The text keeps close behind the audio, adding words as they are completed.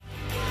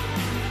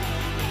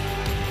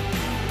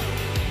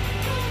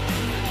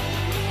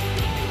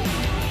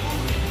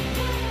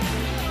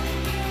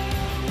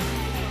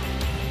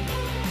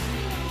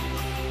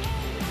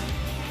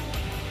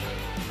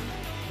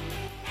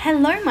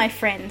Hello, my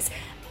friends.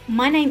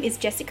 My name is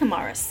Jessica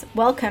Morris.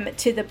 Welcome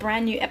to the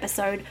brand new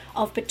episode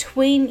of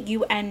Between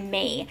You and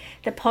Me,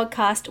 the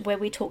podcast where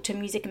we talk to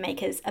music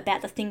makers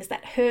about the things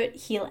that hurt,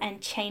 heal,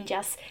 and change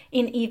us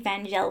in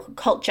evangelical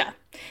culture.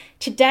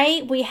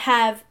 Today, we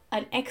have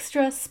an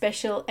extra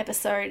special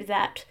episode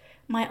that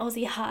my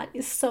Aussie heart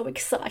is so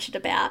excited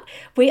about.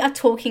 We are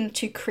talking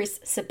to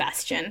Chris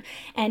Sebastian,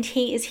 and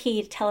he is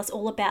here to tell us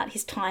all about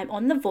his time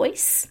on The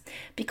Voice,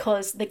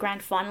 because the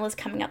grand final is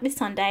coming up this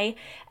Sunday,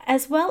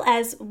 as well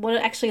as what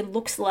it actually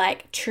looks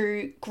like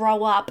to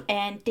grow up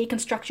and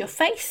deconstruct your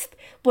faith,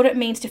 what it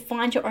means to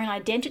find your own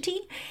identity,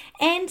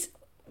 and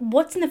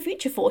what's in the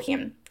future for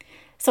him.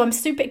 So I'm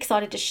super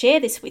excited to share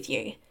this with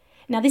you.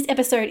 Now, this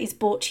episode is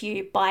brought to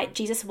you by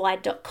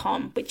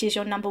JesusWide.com, which is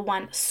your number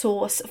one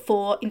source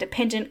for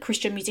independent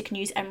Christian music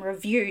news and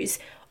reviews,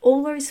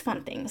 all those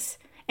fun things.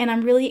 And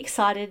I'm really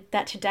excited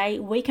that today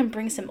we can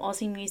bring some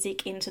Aussie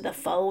music into the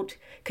fold,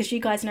 because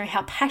you guys know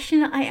how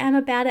passionate I am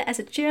about it as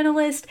a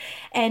journalist,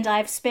 and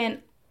I've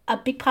spent a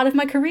big part of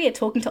my career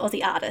talking to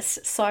Aussie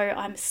artists. So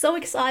I'm so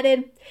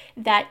excited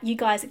that you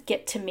guys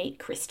get to meet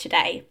Chris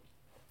today.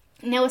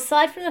 Now,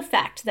 aside from the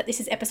fact that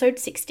this is episode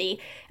 60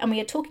 and we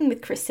are talking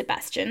with Chris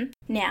Sebastian,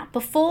 now,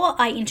 before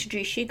I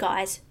introduce you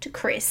guys to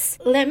Chris,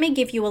 let me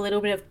give you a little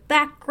bit of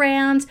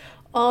background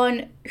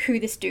on who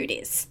this dude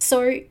is.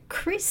 So,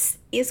 Chris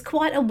is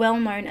quite a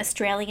well-known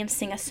Australian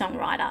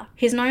singer-songwriter.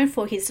 He's known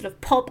for his sort of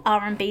pop,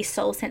 R&B,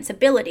 soul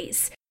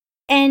sensibilities.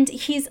 And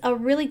he's a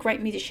really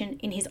great musician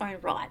in his own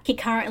right. He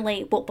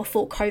currently,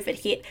 before COVID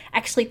hit,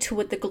 actually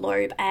toured the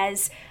globe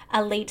as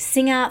a lead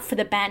singer for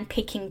the band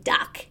Peking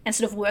Duck and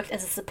sort of worked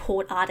as a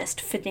support artist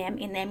for them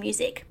in their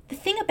music. The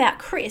thing about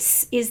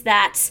Chris is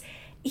that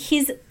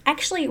he's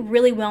actually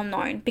really well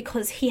known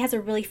because he has a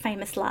really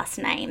famous last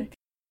name.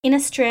 In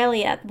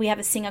Australia, we have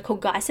a singer called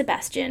Guy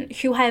Sebastian,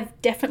 who I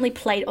have definitely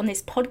played on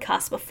this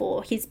podcast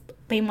before. He's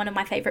been one of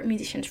my favourite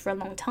musicians for a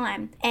long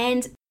time.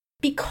 And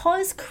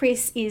because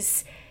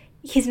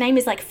his name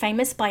is like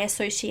famous by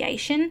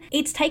association,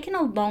 it's taken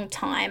a long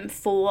time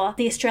for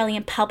the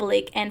Australian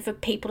public and for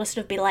people to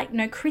sort of be like,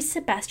 no, Chris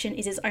Sebastian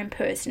is his own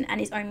person and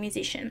his own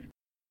musician.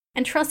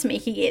 And trust me,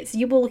 he is.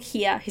 You will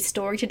hear his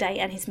story today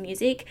and his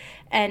music,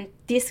 and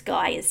this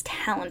guy is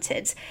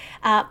talented.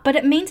 But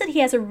it means that he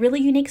has a really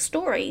unique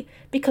story,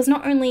 because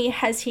not only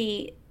has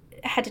he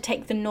had to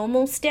take the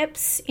normal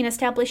steps in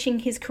establishing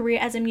his career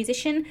as a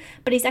musician,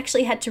 but he's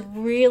actually had to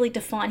really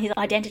define his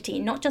identity,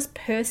 not just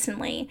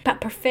personally,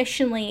 but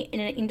professionally in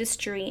an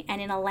industry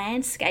and in a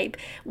landscape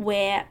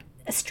where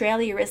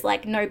Australia is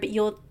like, no, but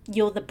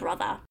you're the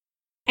brother.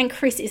 And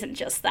Chris isn't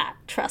just that,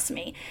 trust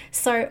me.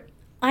 So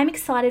I'm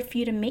excited for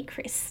you to meet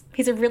Chris.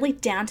 He's a really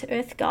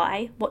down-to-earth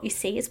guy. What you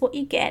see is what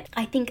you get.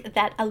 I think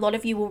that a lot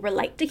of you will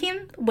relate to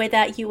him,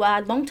 whether you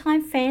are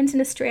longtime fans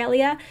in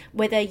Australia,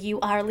 whether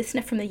you are a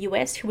listener from the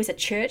US who is a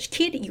church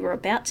kid, you are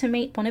about to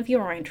meet one of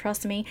your own,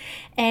 trust me.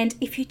 And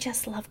if you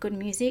just love good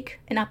music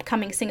and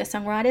upcoming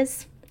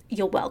singer-songwriters,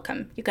 you're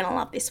welcome. You're going to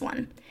love this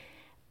one.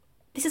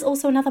 This is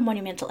also another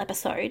monumental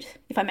episode,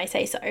 if I may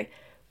say so,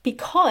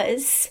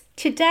 because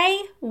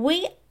today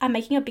we are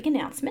making a big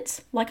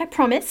announcement, like I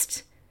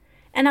promised.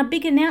 And our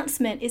big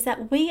announcement is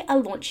that we are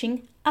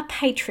launching a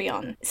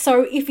Patreon.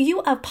 So if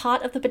you are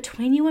part of the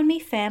Between You and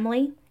Me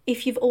family,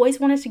 if you've always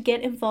wanted to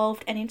get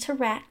involved and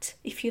interact,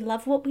 if you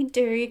love what we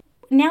do,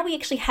 now we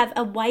actually have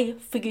a way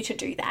for you to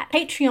do that.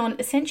 Patreon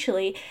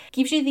essentially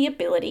gives you the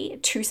ability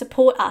to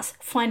support us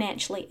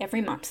financially every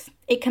month.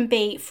 It can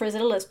be for as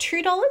little as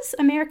 $2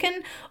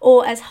 American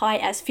or as high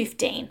as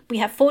 $15. We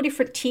have 4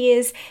 different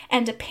tiers,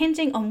 and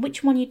depending on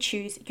which one you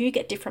choose, you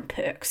get different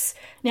perks.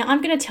 Now,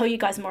 I'm going to tell you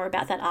guys more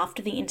about that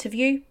after the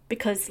interview,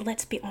 because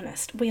let's be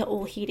honest, we are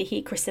all here to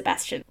hear Chris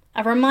Sebastian.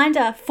 A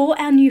reminder for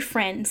our new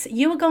friends,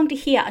 you are going to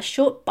hear a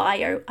short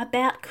bio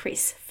about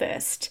Chris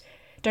first.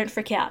 Don't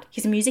freak out,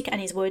 his music and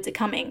his words are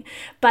coming.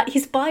 But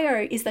his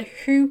bio is the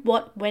who,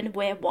 what, when,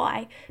 where,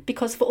 why,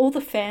 because for all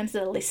the fans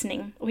that are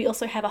listening, we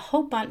also have a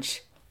whole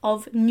bunch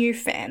of new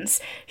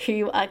fans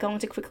who are going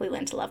to quickly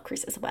learn to love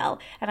Chris as well.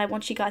 And I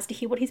want you guys to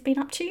hear what he's been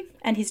up to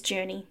and his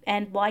journey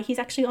and why he's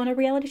actually on a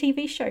reality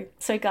TV show.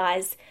 So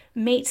guys,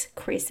 meet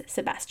Chris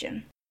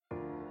Sebastian.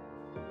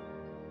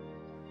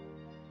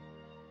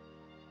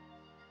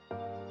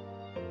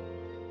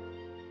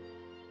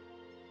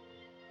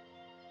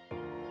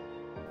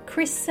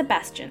 Chris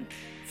Sebastian.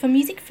 For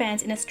music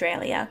fans in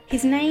Australia,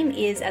 his name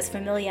is as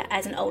familiar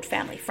as an old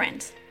family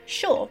friend.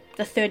 Sure,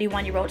 the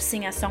 31-year-old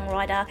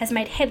singer-songwriter has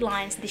made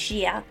headlines this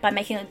year by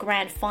making a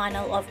grand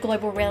final of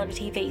global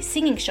reality TV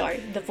singing show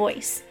The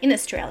Voice in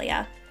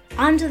Australia,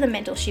 under the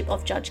mentorship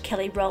of Judge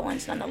Kelly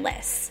Rowland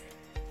nonetheless.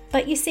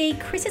 But you see,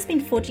 Chris has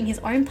been forging his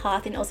own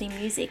path in Aussie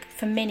music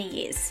for many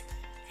years.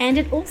 And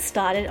it all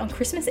started on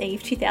Christmas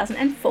Eve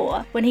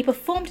 2004 when he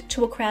performed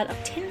to a crowd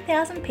of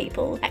 10,000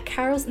 people at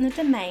Carols in the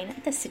Domain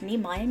at the Sydney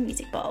Myer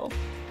Music Bowl.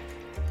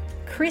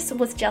 Chris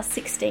was just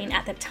 16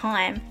 at the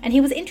time, and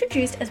he was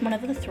introduced as one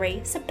of the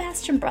three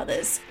Sebastian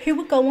brothers, who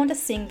would go on to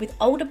sing with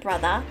older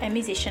brother and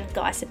musician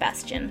Guy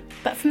Sebastian.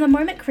 But from the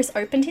moment Chris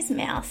opened his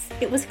mouth,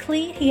 it was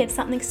clear he had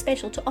something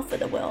special to offer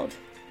the world,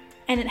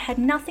 and it had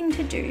nothing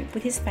to do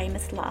with his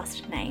famous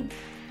last name.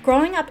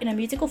 Growing up in a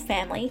musical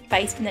family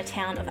based in the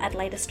town of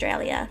Adelaide,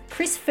 Australia,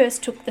 Chris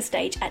first took the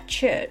stage at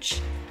church,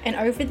 and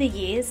over the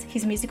years,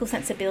 his musical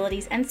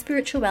sensibilities and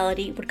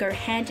spirituality would go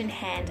hand in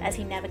hand as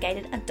he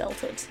navigated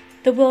adulthood.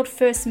 The world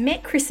first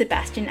met Chris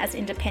Sebastian as an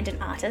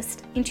independent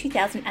artist in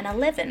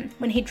 2011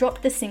 when he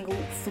dropped the single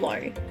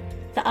Flow.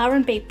 The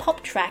R&B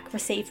pop track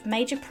received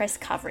major press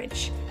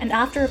coverage, and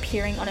after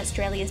appearing on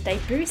Australia's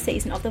debut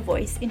season of The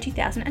Voice in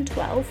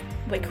 2012,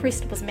 where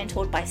Chris was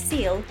mentored by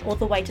Seal all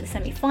the way to the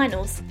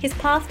semi-finals, his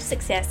path to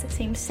success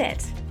seemed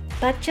set.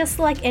 But just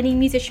like any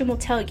musician will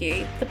tell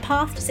you, the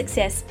path to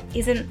success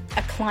isn't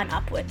a climb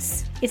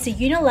upwards. It's a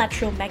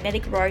unilateral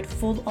magnetic road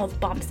full of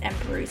bumps and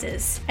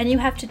bruises, and you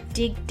have to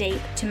dig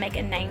deep to make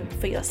a name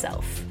for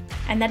yourself.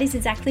 And that is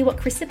exactly what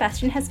Chris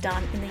Sebastian has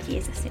done in the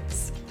years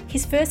since.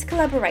 His first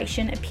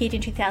collaboration appeared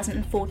in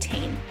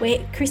 2014,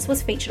 where Chris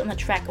was featured on the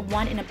track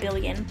One in a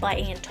Billion by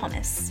Ian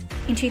Thomas.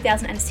 In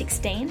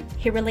 2016,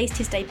 he released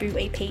his debut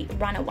EP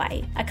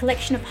Runaway, a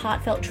collection of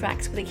heartfelt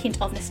tracks with a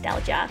hint of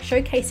nostalgia,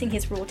 showcasing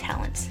his raw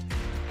talent.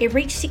 It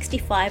reached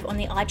 65 on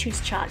the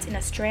iTunes charts in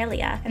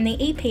Australia, and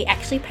the EP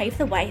actually paved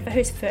the way for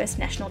his first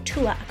national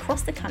tour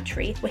across the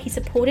country, where he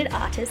supported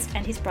artists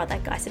and his brother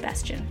Guy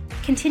Sebastian.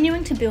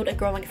 Continuing to build a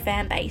growing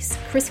fan base,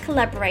 Chris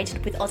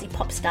collaborated with Aussie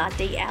pop star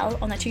DL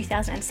on the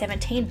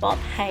 2017 bop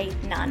Hey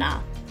Nah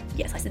Nah.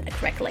 Yes, I said that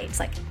correctly. It's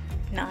like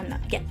Nah Nah.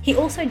 Yeah. He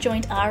also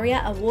joined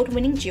ARIA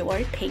award-winning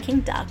duo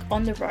Peking Duck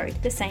on the road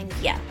the same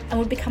year, and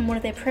would become one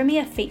of their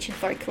premier featured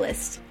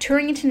vocalists,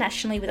 touring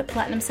internationally with a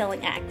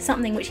platinum-selling act,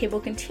 something which he will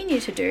continue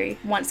to do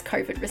once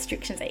COVID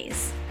restrictions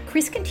ease.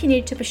 Chris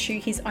continued to pursue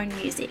his own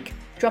music,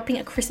 dropping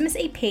a Christmas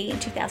EP in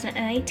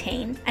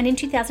 2018, and in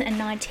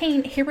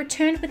 2019 he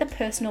returned with a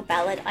personal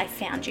ballad, I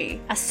Found You,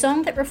 a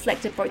song that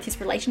reflected both his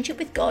relationship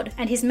with God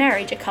and his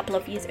marriage a couple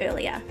of years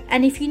earlier.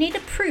 And if you need a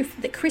proof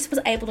that Chris was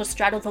able to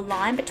straddle the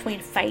line between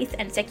faith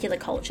and secular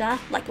culture,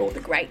 like all the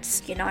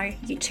greats,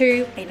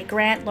 U2, Amy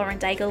Grant, Lauren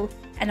Daigle,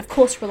 and of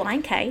course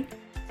Relient K,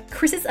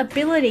 Chris's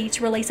ability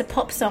to release a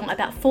pop song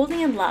about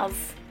falling in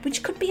love,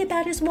 which could be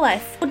about his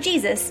wife, or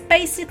Jesus,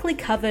 basically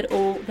covered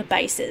all the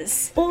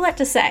bases. All that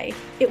to say,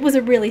 it was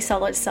a really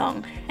solid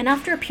song, and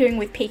after appearing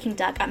with Peking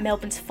Duck at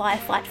Melbourne's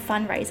Firefight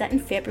fundraiser in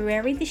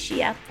February this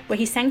year, where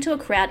he sang to a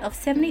crowd of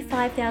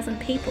 75,000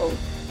 people,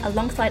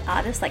 alongside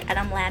artists like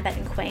Adam Lambert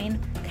and Queen,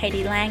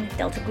 Katie Lang,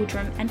 Delta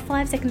Goodrem, and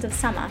 5 Seconds of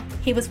Summer,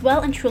 he was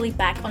well and truly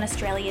back on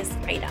Australia's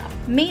radar.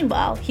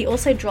 Meanwhile, he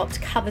also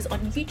dropped covers on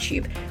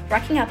YouTube,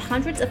 racking up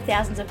hundreds of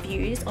thousands of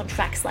views on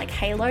tracks like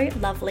Halo,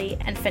 Lovely,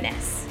 and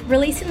Finesse.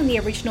 Releasing the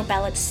original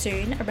ballad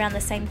Soon around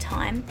the same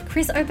time,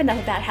 Chris opened up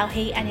about how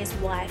he and his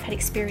wife had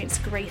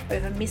experienced grief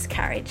over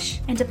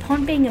miscarriage, and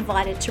upon being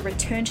invited to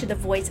return to The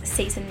Voice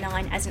Season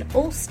 9 as an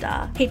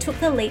all-star, he took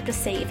the leap to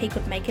see if he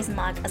could make his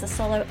mark as a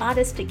solo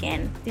artist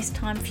again, this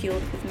time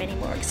fueled with many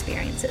more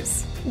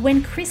experiences.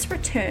 When Chris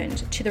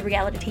returned to the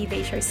reality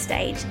TV show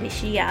stage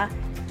this year,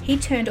 he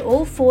turned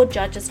all 4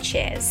 judges'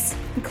 chairs,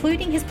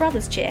 including his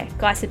brother's chair,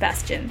 Guy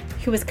Sebastian,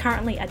 who is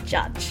currently a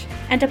judge.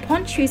 And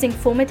upon choosing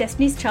former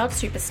Destiny's Child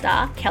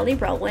superstar Kelly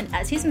Rowland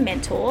as his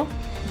mentor,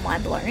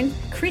 mind blown,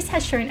 Chris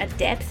has shown a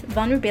depth,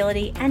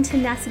 vulnerability, and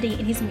tenacity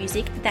in his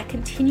music that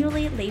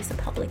continually leaves the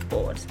public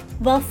awed.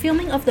 While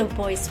filming of The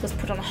Voice was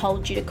put on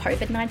hold due to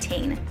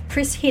COVID-19,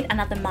 Chris hit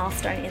another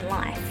milestone in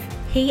life.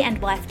 He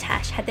and wife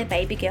Tash had their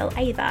baby girl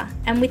Ava,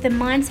 and with the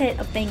mindset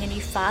of being a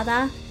new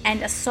father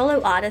and a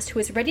solo artist who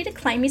is ready to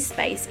claim his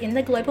space in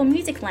the global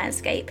music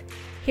landscape,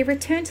 he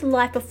returned to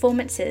live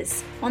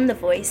performances on The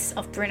Voice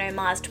of Bruno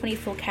Mars'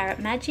 24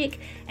 Karat Magic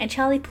and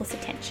Charlie Puth's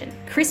Attention.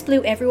 Chris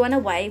blew everyone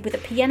away with a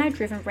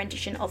piano-driven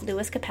rendition of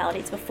Lewis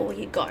Capaldi's Before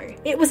You Go.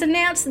 It was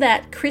announced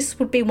that Chris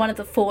would be one of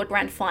the 4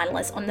 grand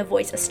finalists on The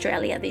Voice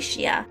Australia this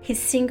year. His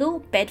single,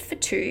 Bed for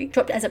Two,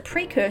 dropped as a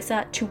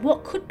precursor to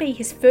what could be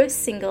his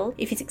first single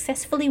if he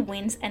successfully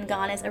wins and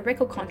garners a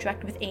record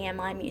contract with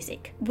EMI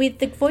Music. With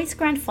the Voice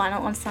Grand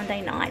Final on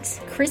Sunday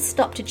night, Chris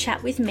stopped to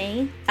chat with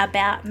me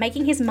about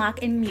making his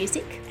mark in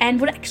music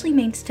and what it actually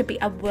means to be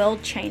a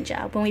world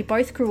changer when we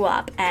both grew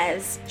up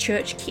as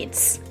church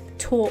kids,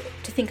 taught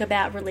to think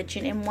about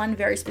religion in one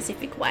very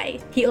specific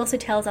way. He also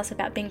tells us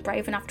about being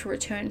brave enough to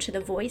return to The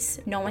Voice,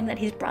 knowing that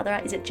his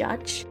brother is a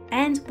judge,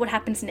 and what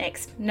happens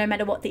next, no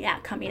matter what the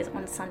outcome is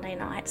on Sunday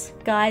night.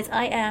 Guys,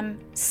 I am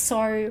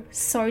so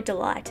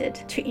delighted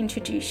to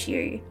introduce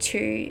you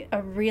to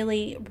a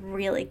really,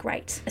 really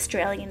great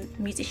Australian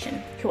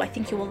musician who I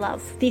think you will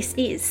love. This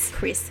is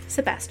Chris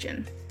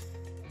Sebastian.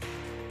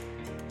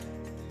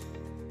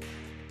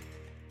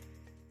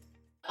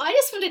 I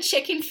just want to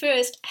check in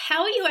first.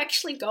 How are you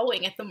actually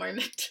going at the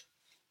moment?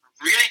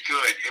 Really good.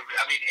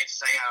 I mean,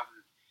 it's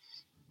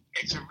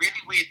it's a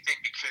really weird thing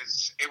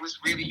because it was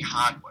really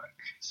hard work.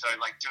 So,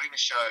 like, doing the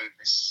show,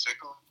 there's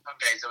super long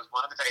days. There was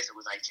one of the days that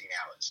was 18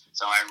 hours.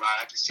 So I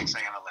arrived at 6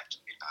 a.m. I left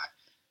at midnight.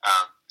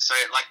 So,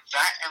 like,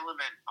 that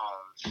element of,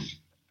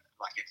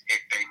 like,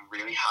 it being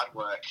really hard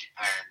work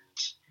and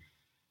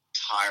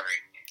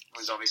tiring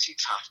was obviously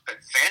tough. But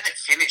then it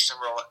finished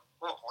and we're all like,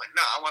 oh,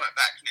 no, I want it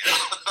back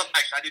now.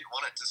 Like, I didn't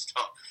want it to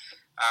stop.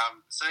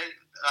 So,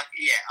 like,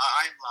 yeah,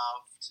 I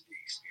loved the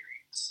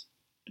experience.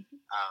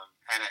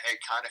 And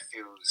it kind of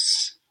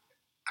feels,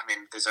 I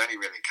mean, there's only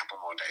really a couple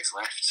more days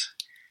left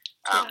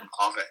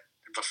of it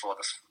before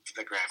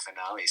the grand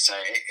finale. So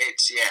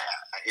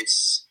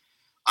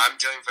I'm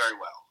doing very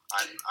well.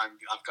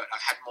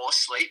 I've had more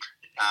sleep,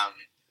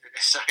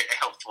 so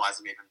health-wise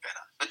I'm even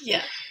better.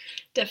 Yeah,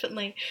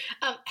 definitely.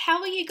 How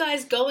are you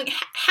guys going?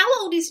 How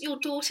old is your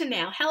daughter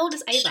now? How old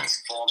is Ava?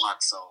 She's 4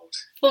 months old.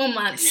 4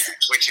 months. Yeah,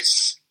 which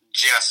is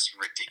just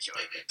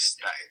ridiculous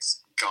that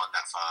it's gone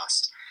that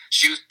fast.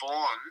 She was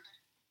born,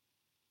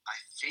 I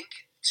think,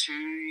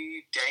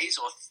 2 days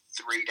or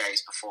 3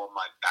 days before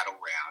my battle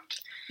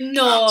round.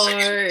 No. So in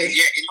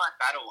my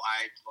battle,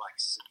 I like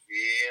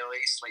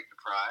severely sleep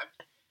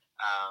deprived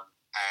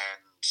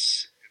and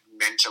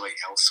mentally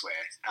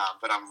elsewhere.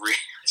 But I'm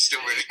still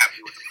really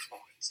happy with the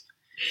performance.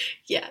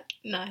 Yeah,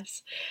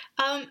 nice.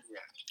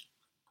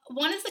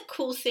 One of the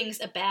cool things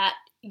about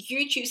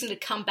you choosing to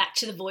come back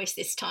to The Voice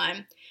this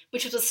time,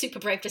 which was a super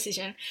brave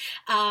decision,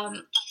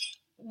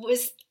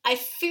 was I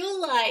feel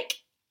like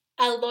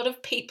a lot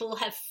of people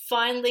have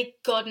finally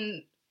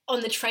gotten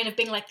on the train of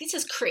being like, this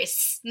is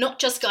Chris, not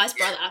just Guy's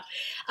brother,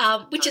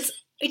 which is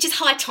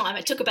high time.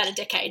 It took about a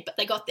decade, but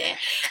they got there.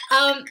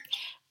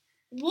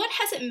 What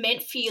has it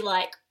meant for you,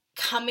 like,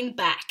 coming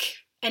back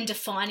and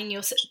defining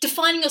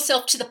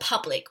yourself to the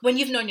public when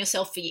you've known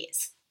yourself for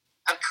years?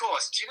 Of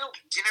course. Do you know?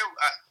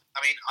 I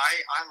mean,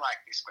 I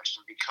like this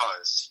question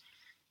because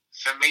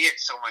for me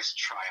it's almost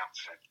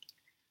triumphant.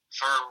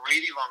 For a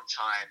really long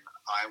time,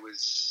 I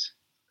was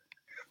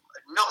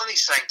not only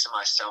saying to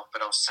myself,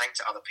 but I was saying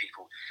to other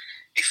people,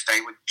 if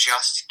they would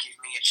just give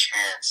me a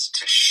chance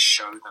to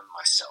show them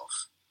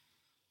myself,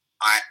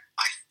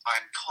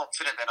 I'm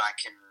confident that I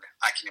can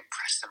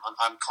impress them.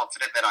 I'm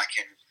confident that I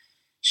can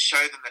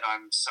show them that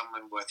I'm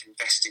someone worth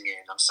investing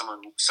in. I'm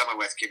someone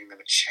worth giving them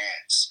a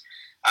chance.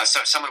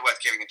 Someone worth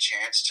giving a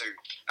chance to.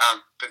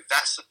 But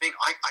that's the thing.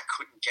 I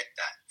couldn't get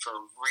that for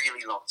a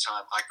really long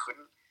time. I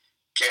couldn't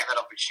get that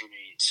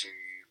opportunity to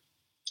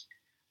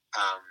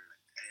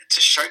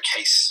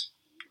showcase,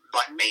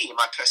 like, me,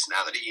 my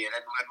personality and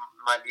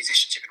my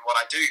musicianship and what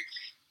I do.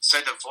 So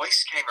The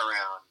Voice came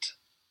around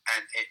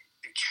and it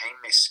became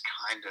this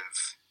kind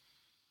of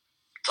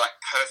like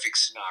perfect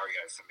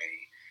scenario for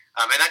me.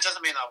 And that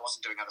doesn't mean I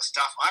wasn't doing other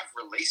stuff. I've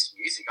released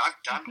music.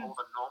 I've done all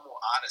the normal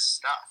artist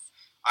stuff.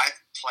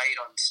 I've played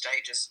on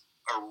stages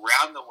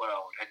around the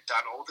world and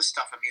done all the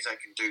stuff a musician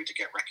can do to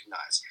get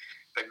recognised.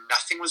 But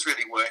nothing was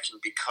really working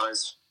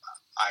because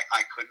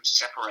I couldn't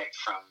separate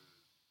from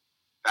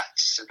that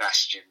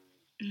Sebastian,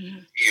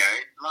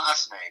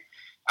 last name.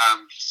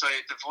 So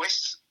The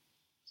Voice,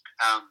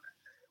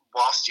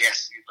 whilst,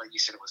 yes, like you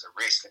said, it was a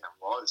risk, and it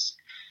was,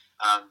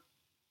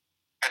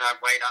 and I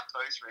weighed up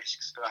those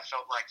risks, but I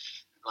felt like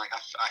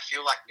I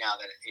feel like now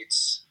that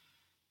it's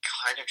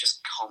kind of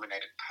just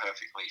culminated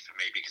perfectly for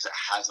me because it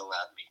has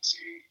allowed me to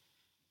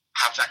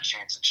have that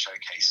chance and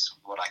showcase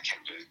what I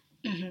can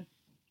do. Mm-hmm.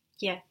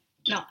 Yeah.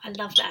 No, I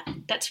love that.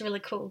 That's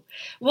really cool.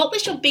 What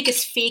was your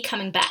biggest fear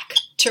coming back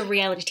to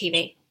reality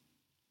TV?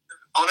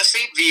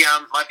 Honestly,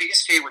 my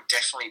biggest fear would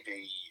definitely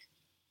be,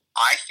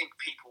 I think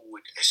people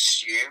would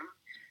assume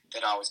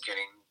that I was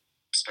getting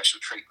special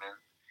treatment.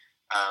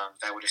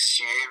 They would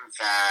assume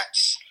that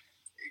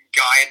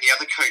Guy and the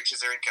other coaches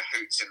are in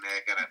cahoots and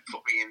they're going to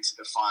put me into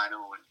the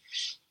final.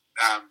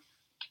 And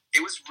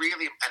it was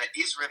really, and it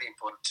is really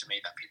important to me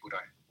that people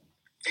don't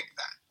think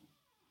that.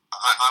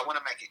 I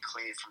want to make it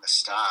clear from the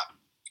start.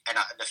 And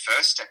the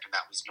first step in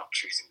that was not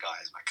choosing Guy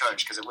as my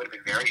coach, because it would have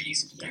been very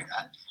easy to do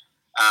that.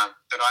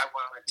 But I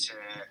wanted to,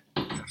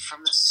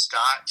 from the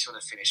start till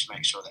the finish,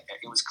 make sure that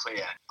it was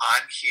clear.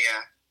 I'm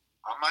here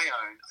on my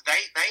own.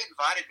 They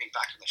invited me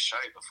back in the show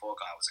before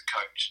Guy was a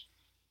coach.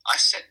 I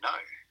said no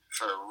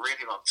for a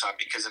really long time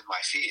because of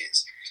my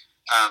fears.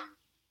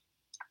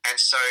 And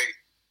so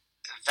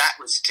that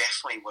was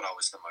definitely what I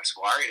was the most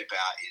worried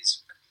about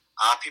is,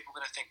 are people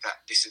going to think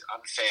that this is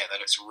unfair,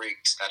 that it's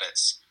rigged, that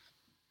it's...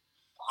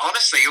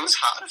 Honestly, it was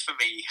harder for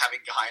me having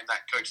Guy in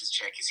that coach's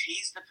chair because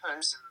he's the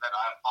person that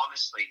I want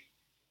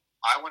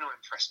to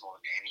impress more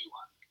than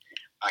anyone.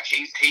 Like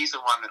he's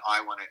the one that I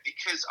want to,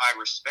 because I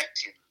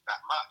respect him that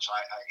much.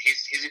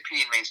 His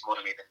opinion means more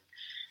to me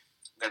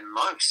than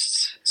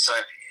most. So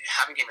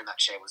having him in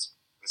that chair was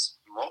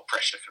more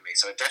pressure for me.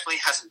 So it definitely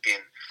hasn't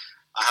been.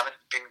 I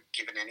haven't been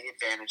given any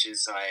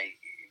advantages.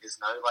 There's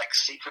no like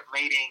secret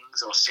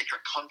meetings or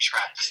secret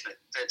contracts.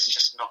 That's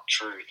just not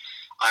true.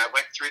 I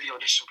went through the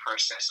audition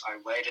process. I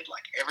waited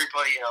like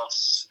everybody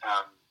else,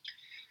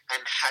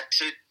 and had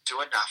to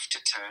do enough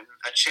to turn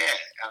a chair.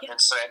 And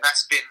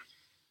that's been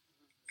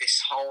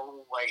this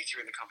whole way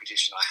through the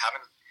competition. I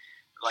haven't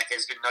like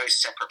there's been no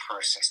separate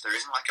process. There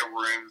isn't like a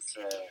room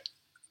for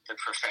the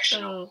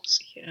professionals.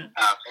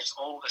 It's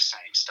all the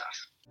same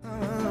stuff.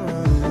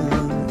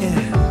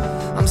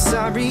 I'm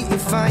sorry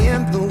if I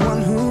am the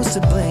one who's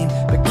to blame,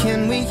 but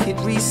can we hit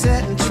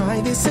reset and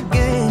try this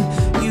again?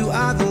 You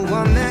are the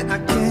one that I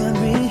can't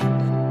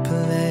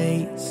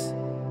replace.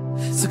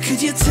 So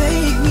could you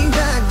take me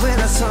back when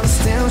the sun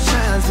still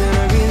shines? Been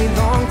a really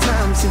long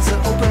time since I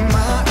opened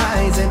my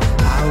eyes, and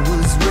I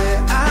was where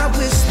I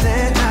wish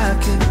that I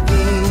could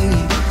be.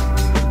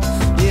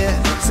 Yeah,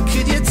 so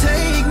could you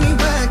take me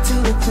back to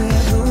the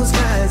clear blue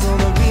skies on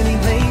the really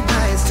late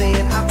nights,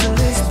 staying out till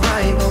it's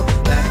bright? Oh,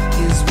 that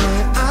is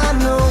where I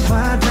know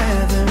I'd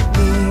rather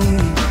be.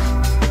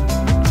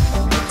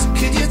 So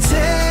could you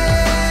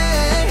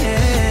take me?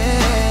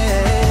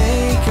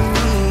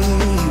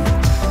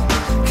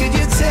 Could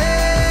you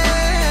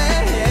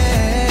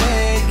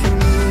take me?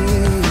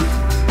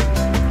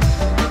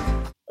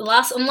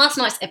 On last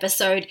night's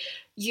episode,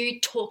 you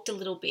talked a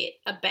little bit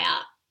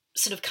about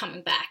sort of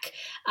coming back,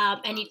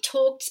 and you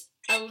talked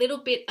a little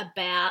bit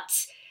about,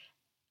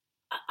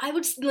 I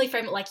would really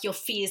frame it like your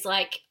fears,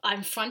 like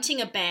I'm fronting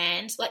a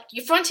band, like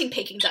you're fronting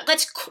Peking Duck,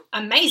 that's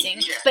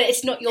amazing, but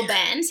it's not your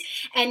band,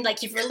 and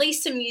like you've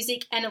released some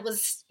music, and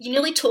you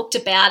nearly talked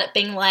about it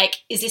being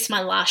like, is this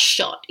my last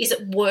shot? Is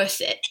it worth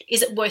it?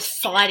 Is it worth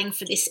fighting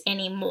for this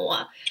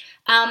anymore?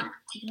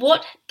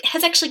 What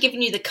has actually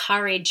given you the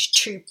courage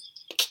to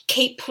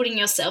keep putting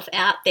yourself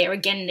out there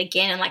again and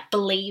again, and like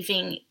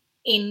believing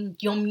in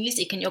your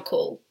music and your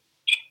call?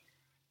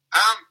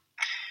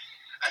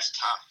 That's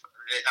tough.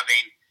 I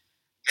mean,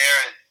 there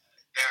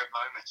are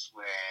moments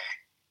where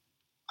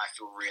I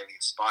feel really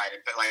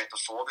inspired, but like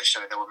before the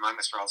show, there were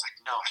moments where I was like,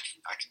 no,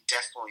 I can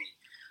definitely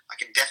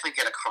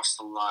get across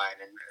the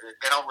line, and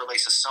then I'll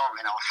release a song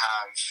and I'll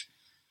have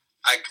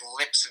a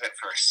glimpse of it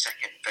for a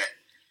second. But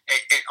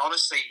it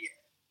honestly,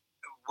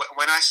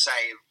 when I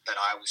say that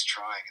I was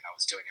trying and I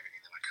was doing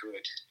everything that I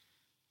could,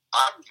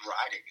 I'm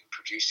writing and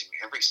producing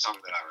every song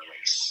that I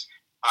release.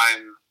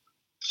 I'm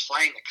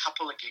playing a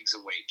couple of gigs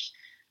a week,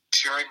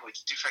 touring with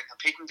different.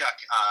 Peking Duck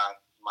are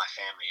my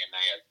family, and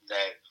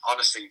they're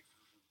honestly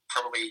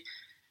probably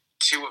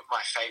two of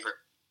my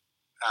favorite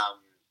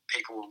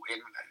people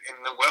in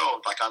the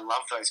world. Like, I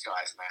love those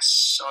guys, and they're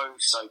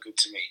so good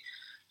to me.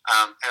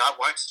 And I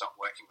won't stop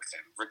working with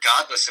them,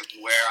 regardless of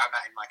where I'm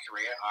at in my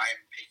career. I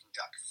am Peking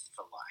Duck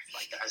for life,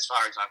 like as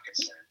far as I'm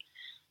concerned.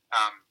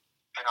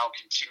 And I'll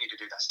continue to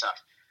do that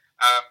stuff.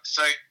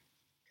 So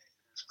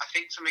I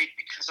think for me,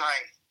 because I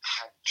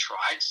had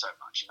tried so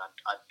much and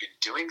I'd been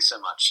doing so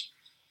much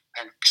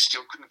and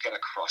still couldn't get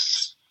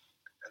across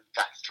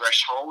that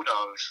threshold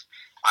of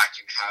I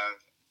can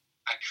have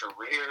a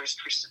career as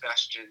Chris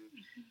Sebastian,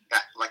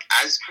 that like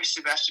as Chris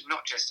Sebastian,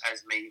 not just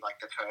as me, like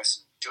the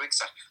person doing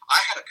stuff. I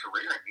had a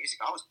career in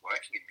music. I was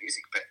working in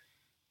music, but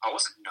I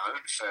wasn't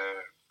known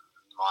for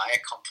my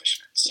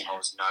accomplishments. I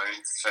was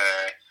known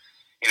for,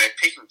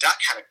 Peking Duck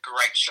had a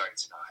great show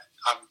tonight.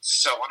 I'm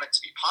so honoured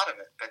to be part of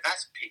it, but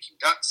that's Peking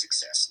Duck's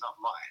success, not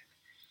mine.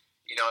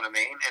 You know what I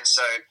mean? And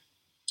so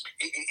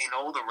in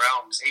all the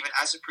realms, even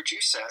as a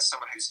producer, as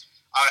someone who's,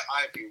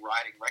 I'd be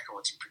writing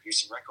records and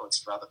producing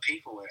records for other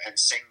people and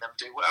seeing them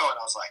do well. And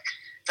I was like,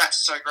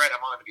 that's so great.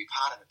 I'm honoured to be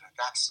part of it, but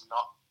that's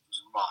not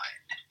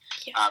mine.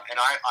 Yeah. And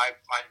I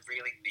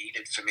really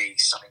needed for me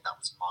something that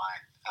was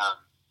mine.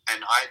 And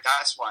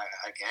that's why,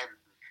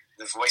 again,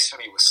 the voice for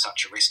me was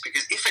such a risk,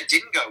 because if it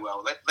didn't go well,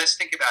 let's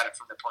think about it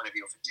from the point of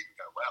view if it didn't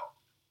go well.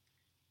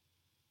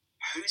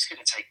 Who's going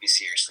to take me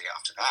seriously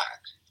after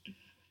that?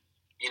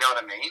 You know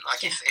what I mean?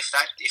 Like if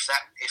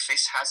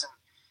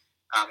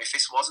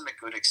this wasn't a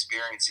good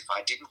experience, if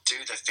I didn't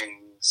do the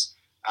things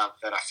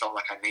that I felt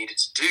like I needed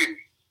to do,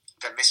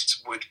 then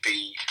this would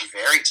be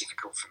very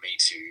difficult for me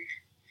to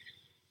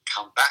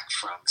come back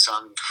from. So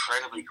I'm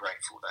incredibly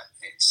grateful that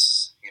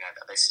it's,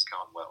 that this has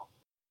gone well.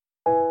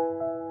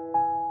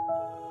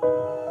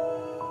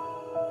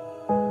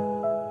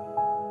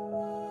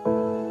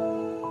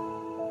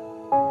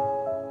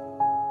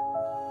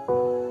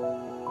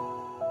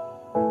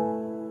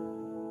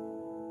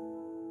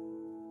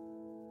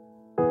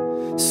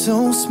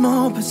 So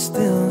small but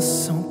still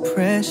so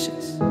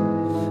precious.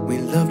 We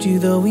loved you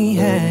though we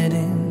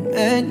hadn't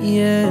met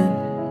yet.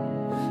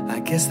 I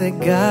guess that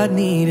God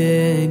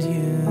needed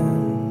you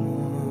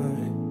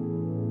more.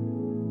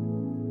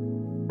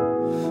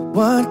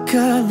 What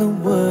color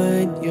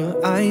would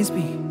your eyes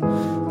be?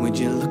 Would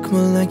you look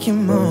more like your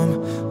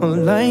mom or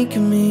like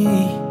me?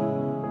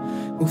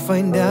 We'll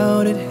find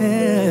out at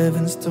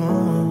heaven's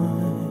door.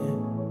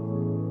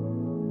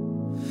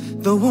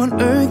 Though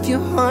on earth your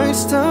heart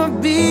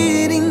stopped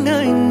beating,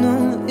 I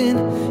know it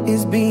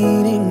is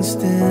beating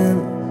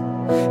still.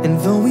 And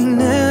though we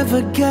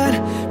never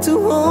got to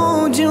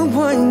hold you,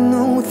 I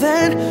know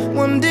that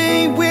one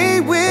day we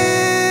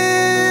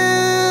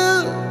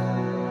will.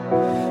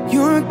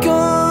 You're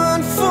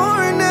gone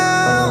for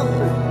now,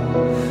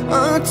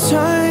 our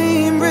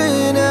time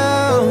ran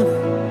out,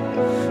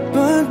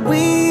 but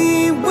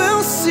we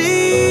will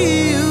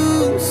see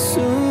you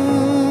soon.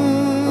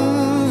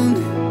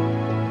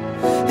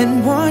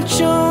 And one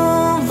watch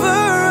over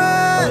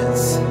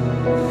us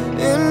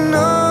and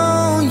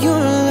know you're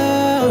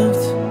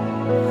loved,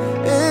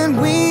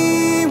 and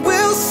we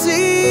will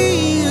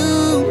see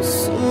you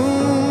soon.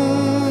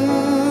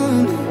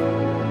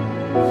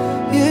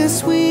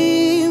 Yes,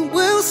 we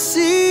will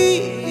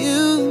see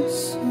you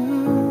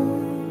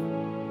soon.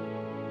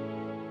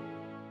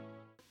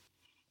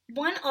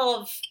 One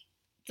of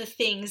the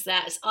things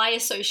that I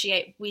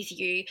associate with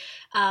you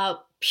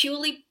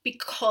purely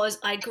because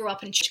I grew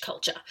up in church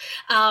culture,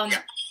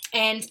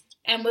 and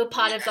we're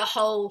part of the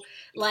whole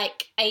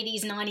like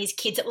 80s 90s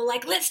kids that were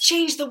like, let's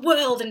change the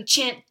world and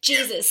chant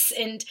Jesus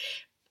and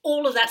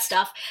all of that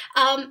stuff,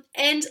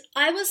 and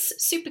I was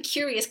super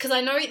curious because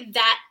I know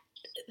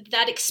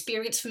that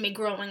experience for me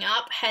growing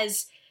up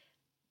has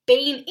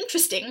been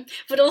interesting,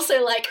 but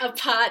also like a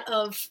part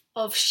of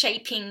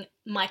shaping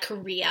my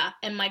career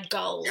and my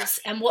goals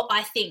and what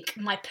I think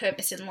my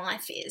purpose in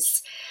life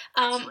is.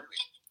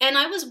 And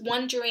I was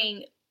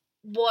wondering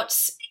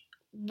what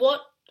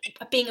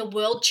being a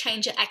world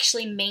changer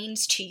actually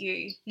means to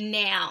you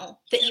now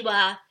that you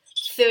are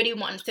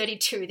 31,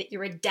 32, that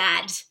you're a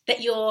dad,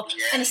 that you're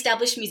an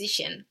established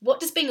musician.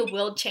 What does being a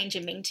world changer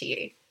mean to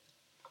you?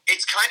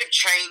 It's kind of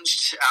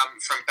changed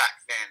from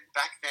back then.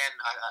 Back then,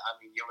 I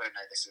mean, you're going to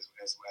know this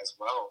as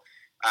well.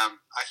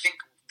 I think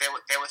there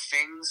were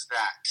things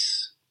that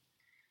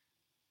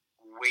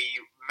we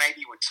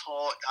maybe were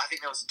taught. I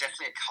think there was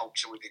definitely a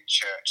culture within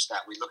church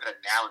that we look at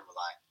it now and we're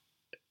like,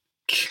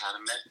 kind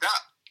of messed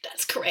up.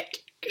 That's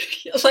correct.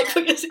 And I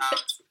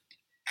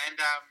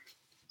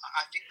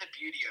think the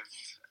beauty of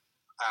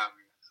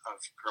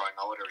growing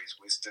older is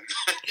wisdom.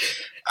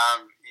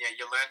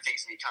 You learn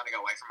things and you kind of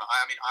go away from it.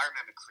 I mean, I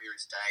remember clear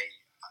as day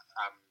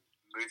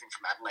moving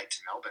from Adelaide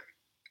to Melbourne,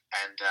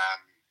 and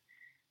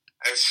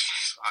I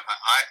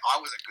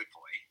was a good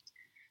boy.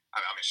 I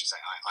should say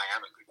I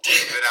am a good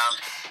boy, but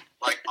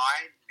like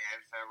I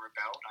never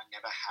rebelled. I've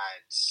never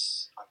had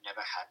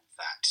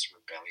that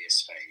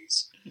rebellious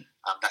phase.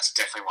 That's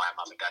definitely why I'm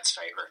Mum and Dad's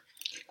favourite.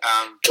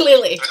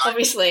 Clearly,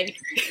 obviously.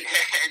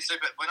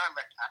 But when I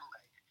left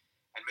Adelaide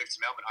and moved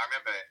to Melbourne, I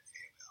remember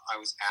I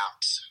was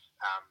out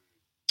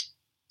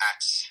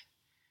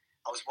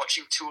I was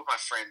watching two of my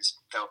friends.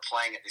 They were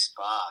playing at this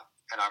bar,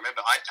 and I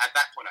remember at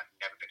that point I'd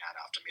never been out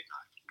after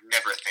midnight.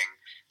 Never a thing.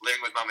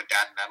 Living with Mum and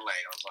Dad in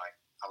Adelaide, I was like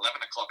 11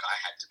 o'clock. I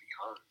had to be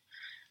home,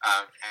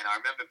 and I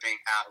remember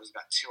being out. It was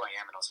about 2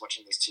 a.m. and I was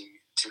watching these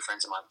two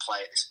friends of mine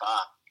play at this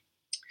bar,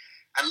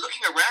 and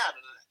looking around.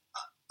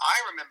 I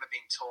remember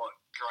being taught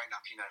growing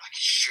up, like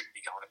you shouldn't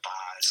be going to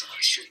bars, and you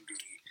shouldn't be.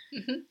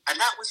 Mm-hmm. And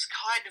that was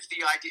kind of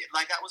the idea.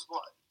 Like that was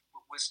what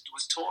was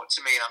taught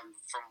to me.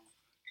 From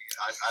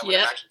I would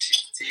imagine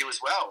to you as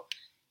well.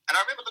 And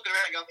I remember looking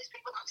around and going, these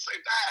people aren't so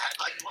bad.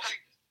 Like why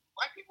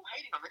are people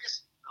hating on them? They're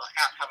just like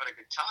out having a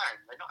good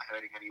time. They're not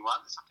hurting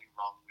anyone. There's nothing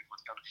wrong with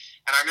what's going on.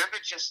 And I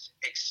remember just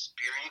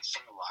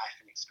experiencing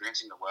life and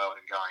experiencing the world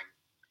and going,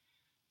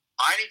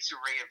 I need to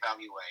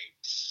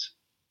reevaluate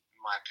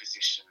my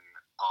position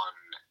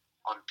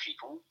on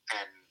people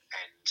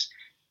and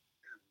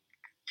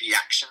the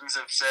actions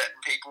of certain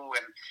people,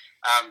 and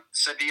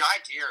so the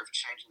idea of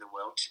changing the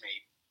world to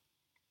me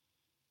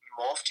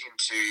morphed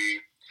into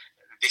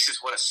this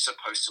is what it's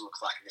supposed to look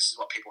like, and this is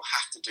what people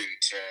have to do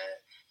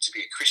to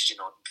be a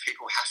Christian, or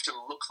people have to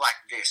look like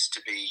this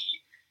to be.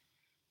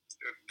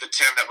 The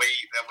term that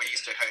we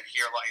used to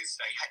hear a lot is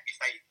if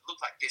they look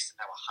like this, then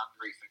they were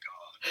hungry for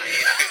God.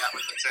 That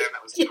was the term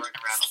that was thrown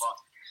around a lot.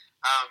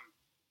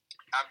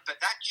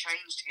 But that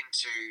changed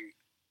into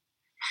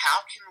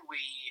how can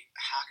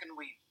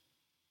we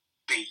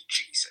be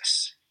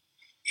Jesus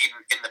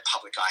in the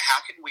public eye?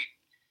 How can we?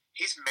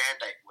 His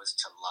mandate was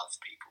to love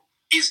people,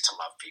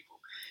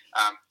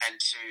 and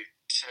to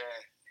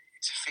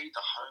feed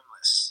the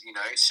homeless.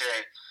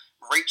 To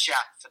reach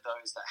out for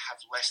those that have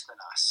less than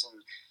us,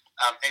 and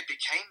it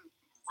became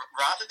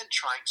rather than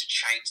trying to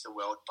change the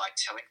world by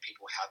telling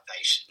people how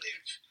they should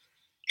live,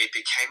 it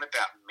became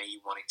about me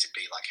wanting to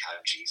be like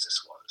how Jesus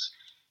was.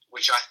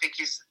 Which I think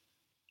is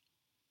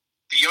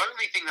the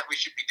only thing that we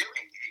should be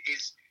doing.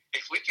 Is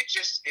if we could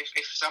just, if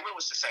someone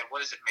was to say,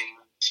 what does it mean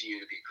to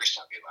you to be a Christian?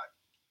 I'd be like,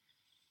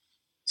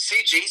 see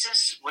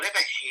Jesus, whatever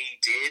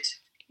he did,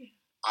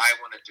 I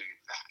want to do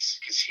that.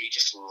 Because he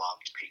just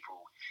loved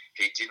people.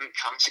 He didn't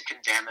come to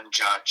condemn and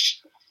judge.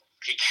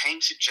 He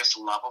came to just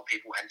love on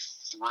people, and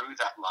through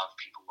that love,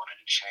 people wanted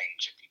to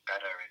change and be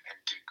better and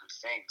do good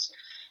things.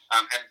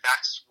 And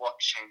that's what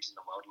changing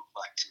the world looked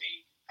like to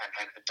me.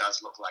 And it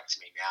does look like to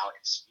me now.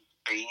 It's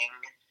being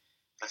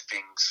the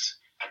things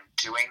and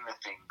doing the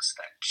things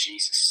that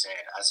Jesus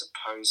said, as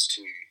opposed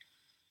to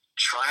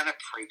trying to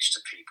preach to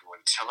people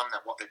and tell them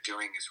that what they're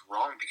doing is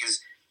wrong,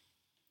 because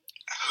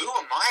who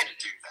am I to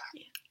do that?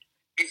 Yeah.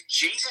 If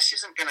Jesus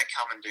isn't going to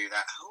come and do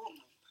that,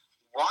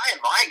 why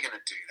am I going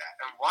to do that?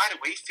 And why do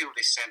we feel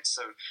this sense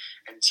of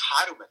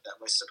entitlement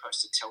that we're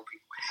supposed to tell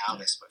people how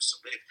they're supposed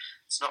to live?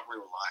 It's not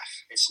real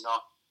life. It's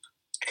not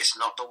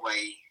the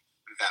way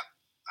that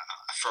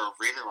for a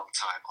really long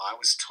time I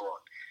was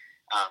taught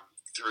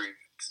through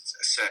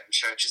certain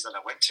churches that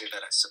I went to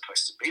that it's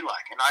supposed to be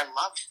like. And I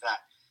loved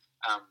that,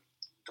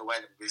 the way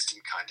that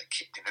wisdom kind of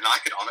kicked in. And I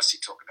could honestly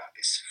talk about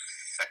this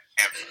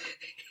forever.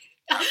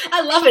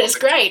 I love it. It's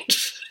great.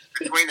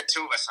 Between the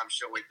two of us, I'm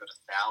sure we've got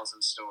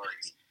 1,000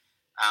 stories.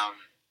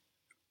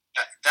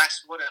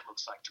 That's what it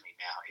looks like to me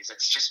now. Is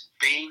it's just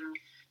being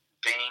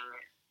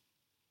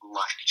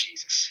like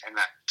Jesus, and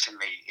that to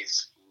me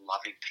is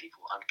loving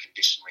people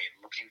unconditionally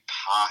and looking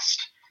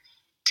past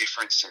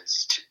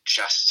differences to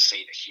just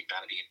see the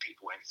humanity in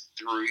people, and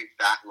through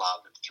that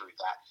love and through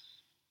that,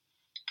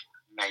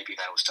 maybe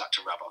they will start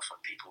to rub off on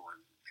people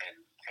and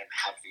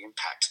have the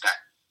impact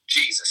that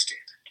Jesus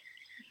did.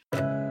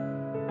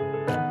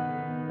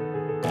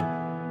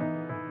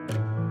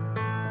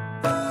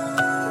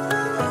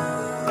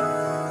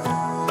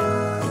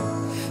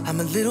 I'm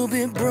a little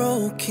bit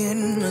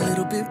broken, a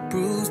little bit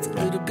bruised, a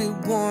little bit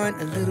worn,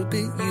 a little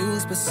bit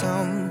used, but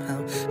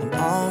somehow I'm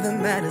all that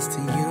matters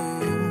to you.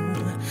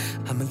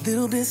 I'm a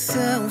little bit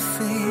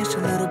selfish, a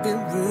little bit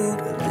rude,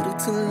 a little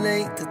too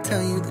late to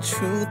tell you the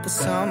truth, but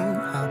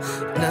somehow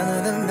none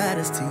of that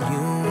matters to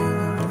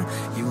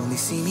you. You only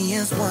see me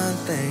as one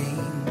thing,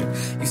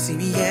 you see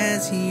me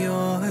as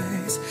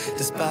yours,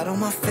 despite all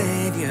my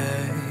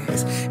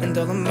failures and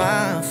all of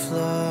my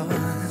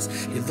flaws.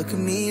 You look at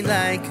me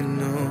like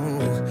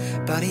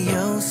nobody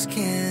else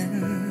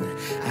can.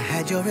 I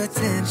had your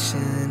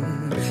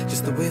attention,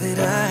 just the way that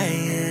I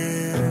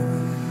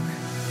am.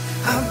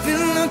 I've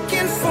been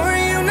looking for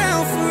you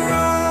now for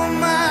all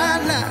my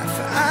life.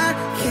 I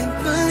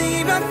can't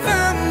believe I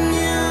found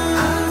you.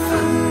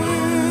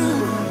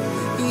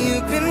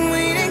 You've been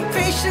waiting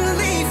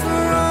patiently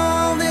for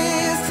all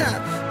this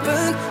time,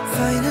 but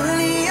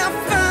finally I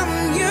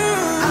found you.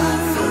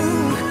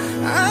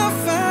 I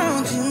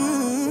found you.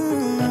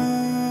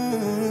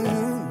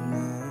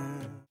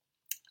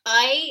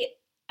 I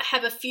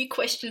have a few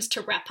questions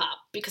to wrap up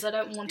because I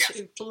don't want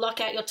to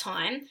block out your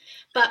time.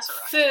 But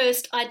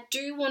first, I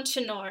do want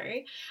to know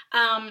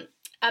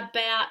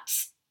about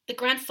the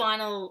grand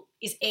final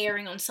is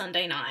airing on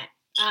Sunday night.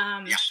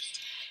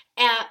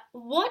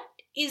 What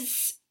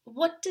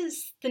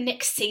does the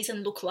next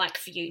season look like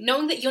for you?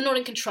 Knowing that you're not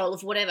in control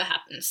of whatever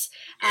happens,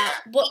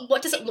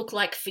 what does it look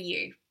like for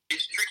you?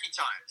 It's tricky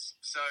times.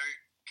 So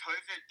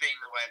COVID being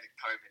the way that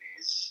COVID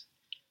is,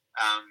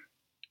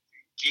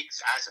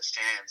 gigs as it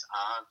stands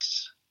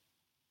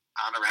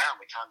aren't around.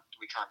 We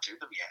can't do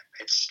them yet.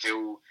 It's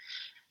still,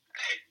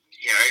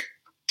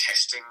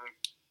 testing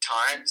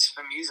times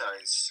for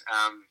musos.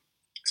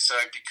 So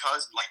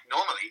because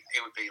normally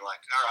it would be like,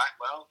 all right,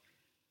 well,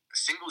 the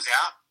single's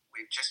out.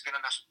 We've just been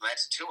on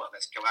let's tour.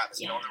 Let's go out. Let's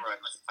go on the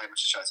road. Let's play a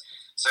bunch of shows.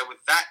 So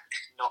with that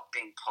not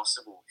being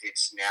possible,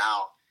 it's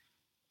now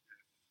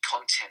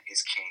content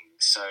is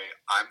king. So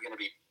I'm going to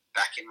be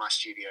back in my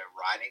studio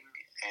writing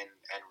and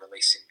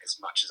releasing as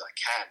much as I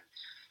can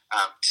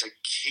to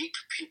keep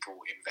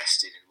people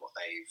invested in what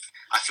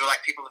I feel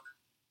like people have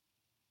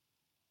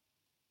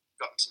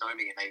gotten to know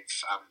me and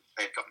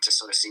they've gotten to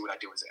sort of see what I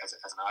do as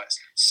an artist.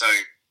 So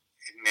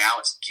now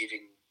it's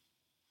giving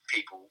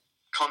people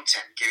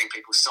content, giving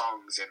people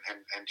songs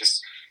and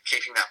just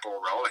keeping that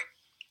ball rolling.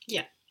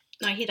 Yeah,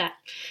 I hear that.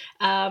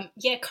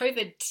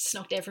 COVID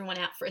knocked everyone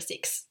out for a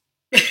 6.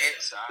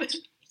 It sucks.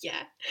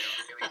 Yeah.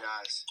 It really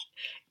does.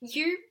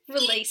 You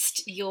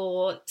released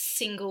your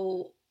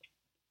single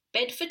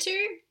Bed for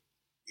Two?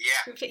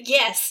 Yeah.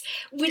 Yes,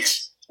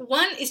 which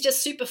one is just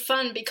super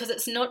fun because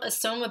it's not a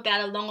song about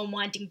a long and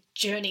winding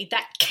journey.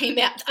 That came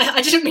out.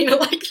 I didn't mean it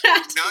like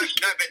that. No,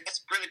 but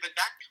that's brilliant. But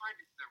that kind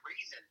of the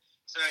reason.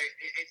 So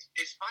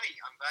it's funny.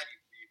 I'm glad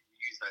you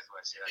used those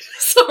words here.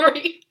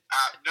 Sorry.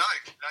 No,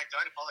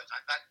 don't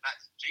apologise.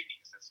 That's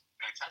genius. That's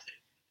fantastic.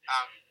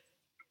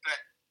 But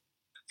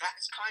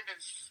that's kind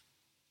of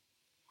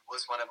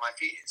was one of my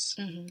fears,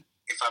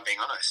 if I'm being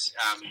honest.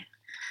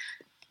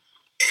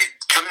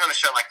 Coming on a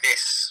show like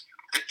this,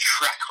 the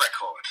track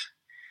record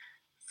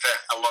for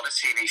a lot of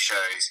TV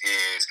shows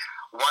is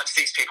once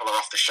these people are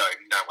off the show,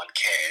 no one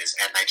cares,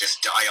 and they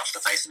just die off the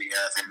face of the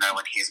earth, and no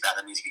one hears about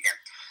the music again.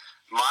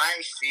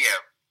 My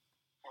fear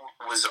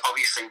was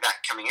obviously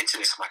that coming into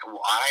this. I'm like,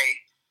 well,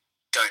 I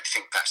don't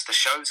think that's the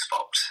show's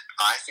fault.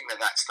 I think that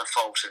that's the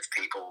fault of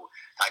people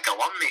that go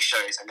on these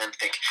shows and then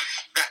think,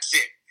 that's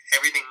it,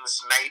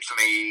 everything's made for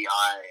me,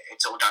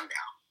 it's all done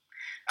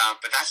now.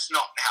 But that's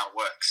not how it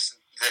works.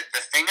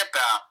 The thing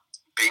about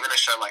being on a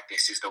show like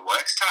this is the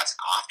work starts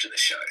after the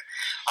show.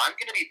 I'm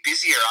going to be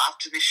busier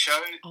after this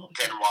show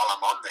than while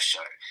I'm on the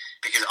show,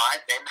 because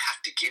I then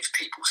have to give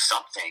people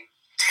something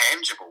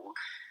tangible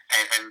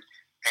and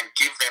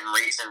give them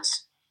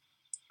reasons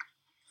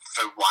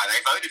for why they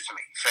voted for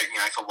me,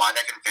 for why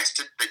they've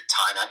invested the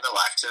time and the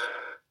life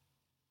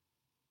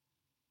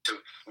to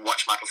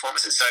watch my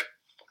performances. So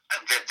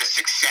the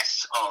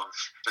success of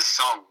the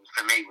song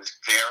for me was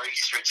very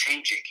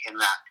strategic in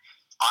that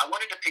I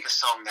wanted to pick a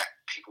song that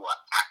people are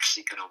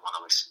actually going to want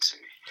to listen to.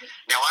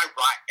 Now, I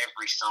write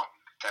every song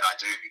that I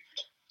do.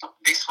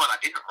 This one I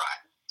didn't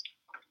write.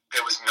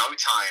 There was no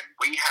time.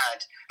 We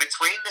had,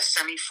 between the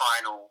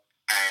semi-final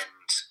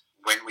and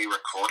when we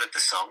recorded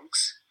the songs,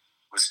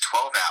 was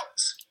 12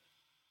 hours.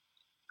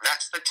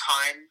 That's the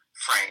time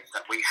frame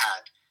that we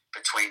had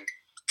between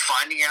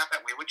finding out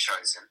that we were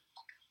chosen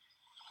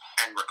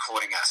and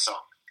recording our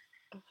song.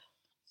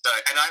 So,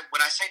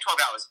 when I say 12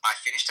 hours, I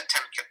finished at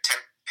 10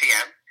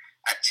 p.m.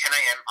 At 10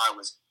 a.m., I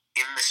was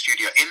in the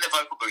studio, in the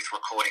vocal booth,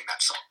 recording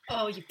that song.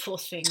 Oh, you poor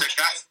thing. So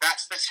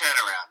that's the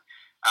turnaround.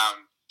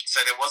 So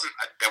there wasn't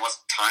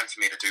time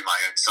for me to do my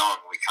own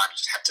song. We kind of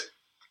just had to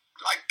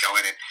go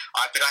in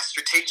but I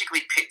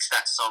strategically picked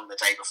that song the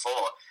day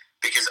before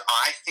because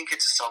I think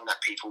it's a song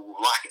that people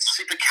will like. It's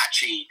super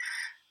catchy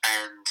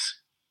and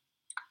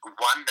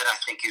one that I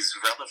think is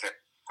relevant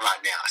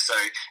right now. So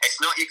it's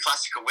not your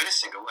classical winner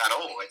single at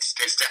all. It's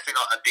definitely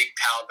not a big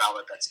power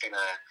ballad that's going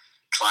to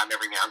climb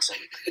every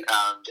mountain.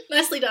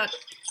 Nicely done.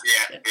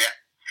 Yeah.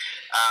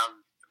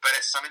 But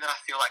it's something that I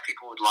feel like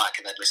people would like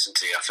and they'd listen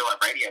to. I feel like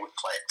radio would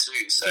play it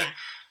too. So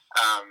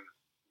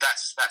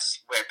that's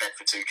where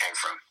Bedford 2 came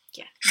from.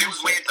 Yeah.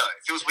 Feels weird though.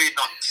 Feels weird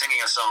not singing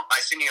a song.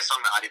 Singing a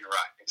song that I didn't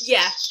write. It's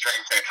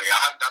strange territory. I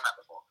haven't done that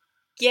before.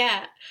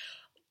 Yeah.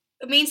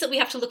 It means that we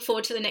have to look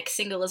forward to the next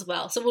single as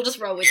well. So we'll just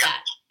roll with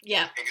that.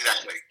 Yeah.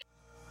 Exactly.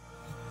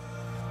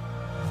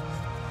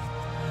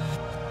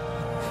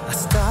 I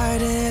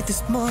started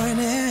this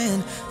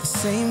morning the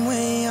same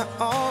way I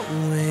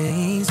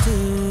always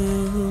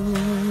do.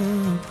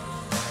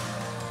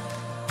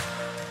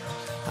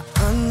 I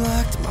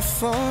unlocked my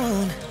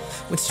phone,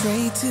 went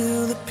straight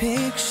to the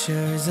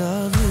pictures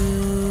of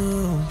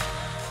you.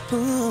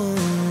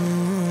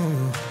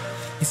 Ooh.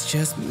 It's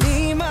just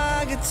me,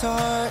 my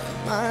guitar,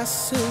 and my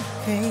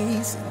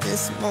suitcase in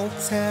this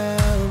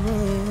motel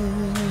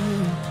room.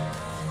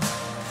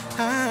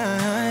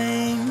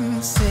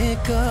 I'm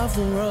sick of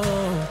the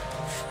road,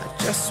 I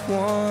just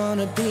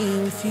wanna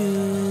be with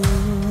you.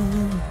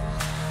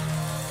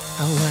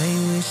 How I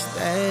wish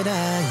that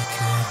I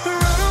could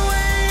run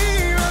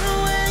away,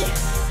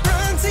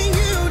 run to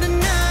you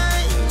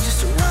tonight.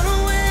 Just run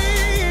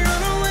away,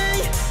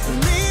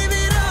 leave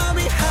it all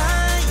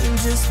behind.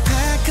 Just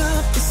pack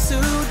up the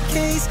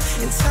suitcase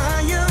and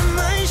tie up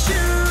my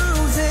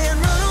shoes and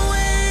run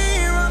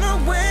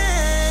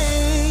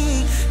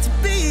away to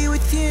be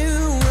with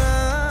you.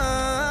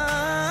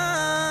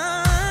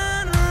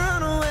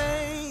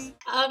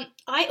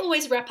 I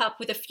always wrap up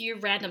with a few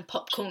random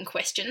popcorn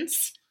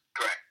questions.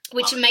 Correct.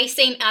 Which may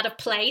seem out of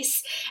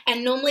place,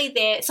 and normally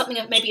they're something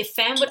that maybe a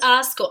fan would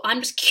ask, or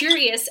I'm just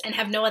curious and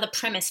have no other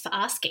premise for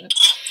asking.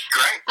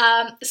 Great.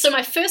 So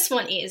my first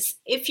one is,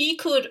 if you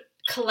could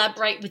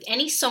collaborate with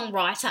any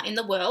songwriter in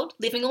the world,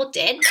 living or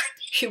dead,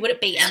 who would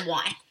it be and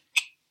why?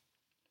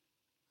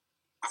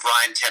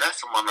 Ryan Tedder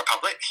from One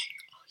Republic.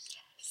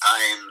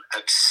 I'm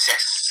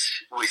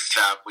obsessed with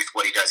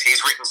what he does.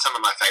 He's written some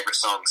of my favourite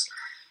songs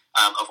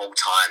of all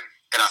time.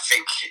 And I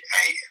think,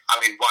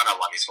 one, I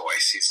love his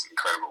voice. He's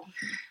incredible.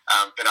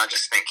 But I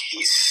just think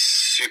he's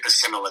super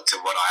similar to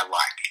what I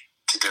like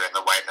to do in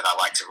the way that I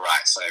like to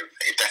write. So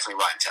definitely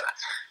Ryan Tedder.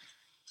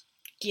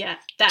 Yeah,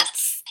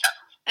 that's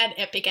an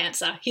epic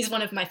answer. He's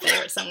one of my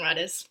favourite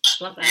songwriters.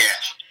 Love that.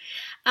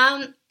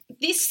 Yeah.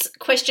 This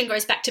question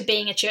goes back to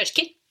being a church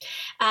kid.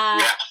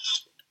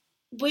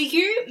 Were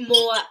you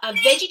more a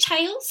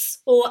VeggieTales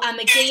or a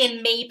McGee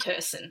and Me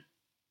person?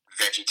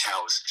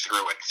 VeggieTales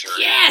through and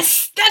through.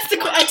 Yes, that's the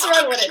question. That's what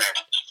I wanted.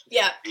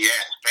 Yeah.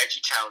 Yeah,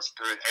 VeggieTales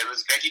through. It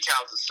was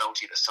VeggieTales and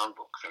Salty the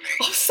songbook for me.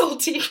 Oh,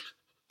 Salty.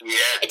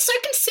 Yeah. It's so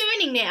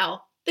concerning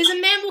now. There's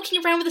a man walking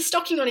around with a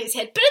stocking on his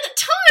head, but at the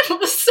time it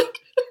was so...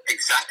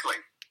 Exactly.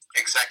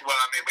 Well,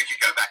 we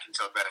could go back and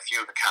talk about a few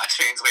of the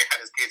cartoons we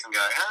had as kids and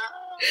go,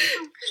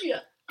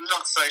 I'm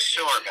not so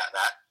sure about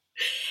that.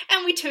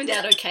 And we turned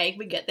out okay.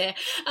 We get there.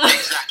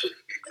 Exactly.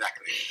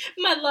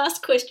 My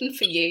last question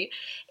for you.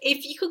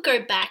 If you could go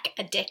back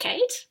a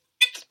decade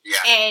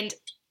and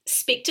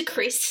speak to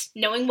Chris,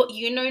 knowing what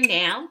you know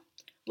now,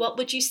 what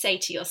would you say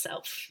to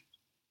yourself?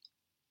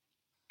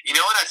 You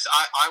know what?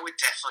 I would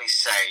definitely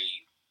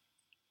say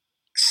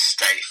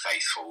stay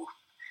faithful.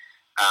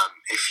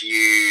 If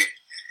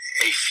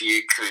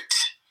you could,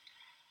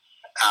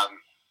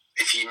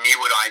 if you knew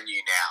what I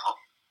knew now,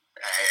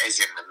 as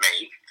in the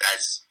me,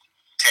 as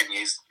 10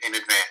 years in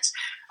advance,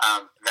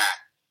 that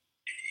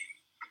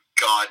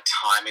God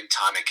time and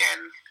time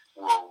again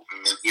will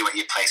meet you at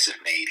your place of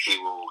need.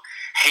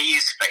 He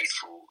is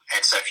faithful,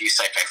 and so if you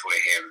stay faithful to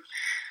him,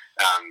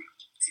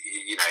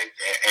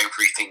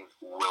 everything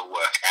will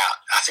work out.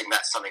 I think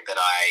that's something that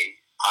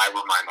I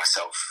remind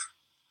myself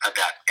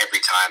about every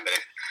time. But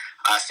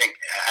I think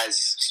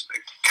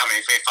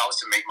if I was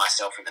to meet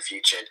myself in the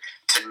future,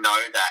 to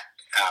know that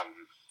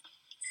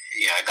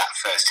that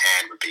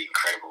firsthand would be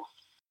incredible.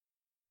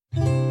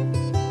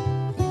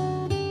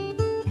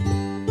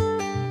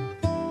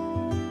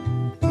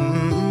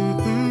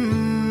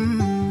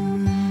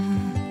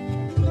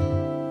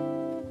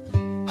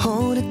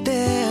 Hold it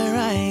there,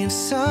 I have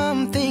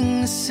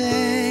something to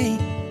say.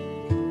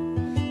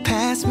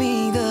 Pass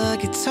me the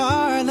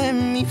guitar, let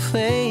me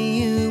play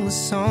you a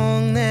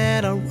song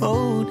that I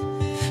wrote.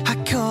 I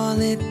call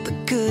it The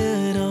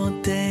Good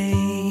Old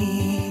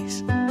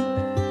Days.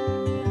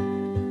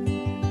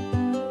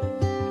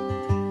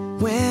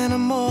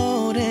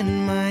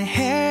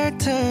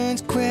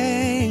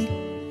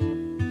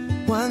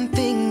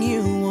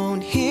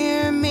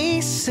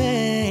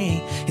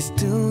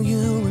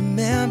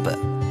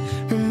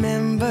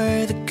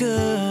 the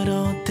good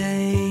old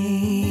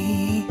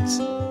days.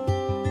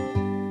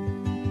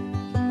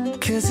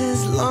 'Cause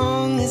as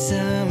long as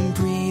I'm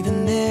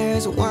breathing,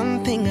 there's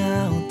one thing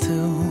I'll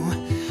do.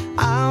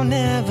 I'll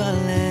never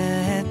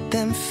let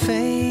them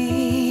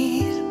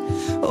fade.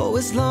 Oh,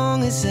 as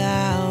long as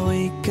I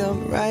wake up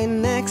right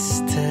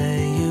next to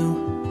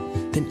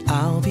you, then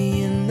I'll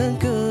be in the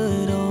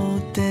good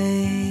old days.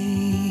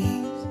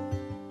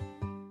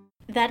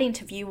 That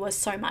interview was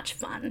so much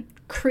fun.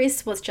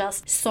 Chris was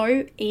just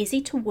so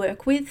easy to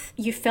work with.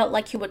 You felt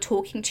like you were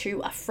talking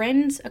to a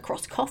friend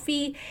across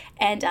coffee,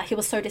 and he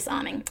was so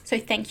disarming. So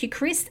thank you,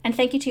 Chris, and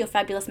thank you to your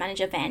fabulous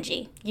manager,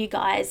 Vanjie. You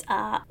guys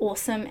are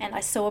awesome, and I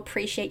so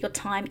appreciate your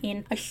time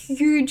in a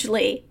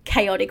hugely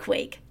chaotic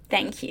week.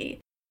 Thank you.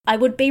 I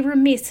would be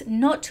remiss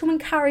not to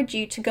encourage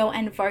you to go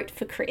and vote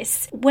for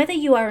Chris. Whether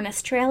you are in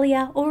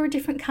Australia or a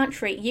different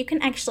country, you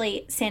can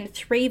actually send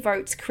 3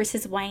 votes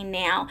Chris's way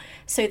now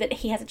so that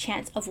he has a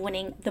chance of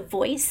winning The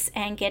Voice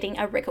and getting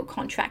a record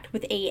contract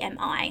with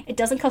EMI. It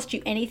doesn't cost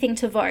you anything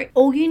to vote.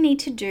 All you need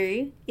to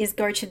do is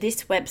go to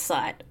this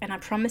website, and I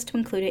promise to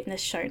include it in the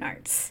show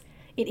notes.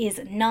 It is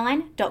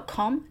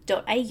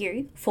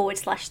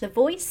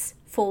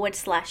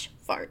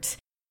 9.com.au/thevoice/vote.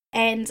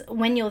 And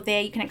when you're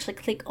there, you can actually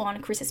click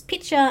on Chris's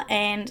picture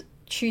and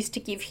choose to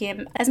give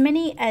him as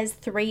many as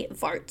 3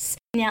 votes.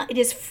 Now, it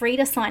is free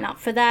to sign up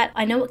for that.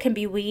 I know it can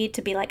be weird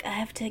to be like, I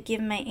have to give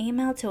my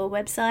email to a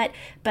website,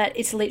 but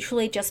it's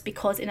literally just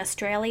because in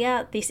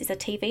Australia, this is a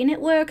TV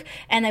network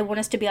and they want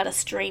us to be able to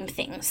stream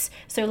things.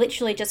 So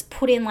literally just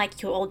put in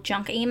like your old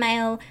junk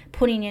email,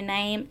 put in your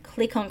name,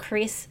 click on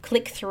Chris,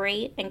 click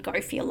 3 and go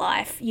for your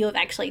life. You have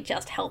actually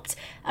just helped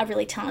a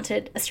really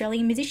talented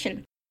Australian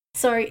musician.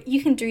 So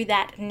you can do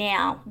that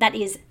now. That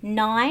is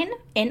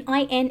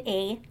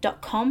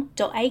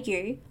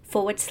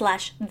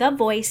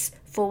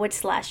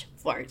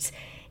nine.com.au/thevoice/vote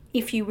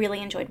if you really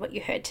enjoyed what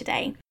you heard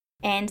today.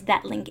 And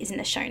that link is in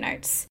the show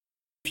notes.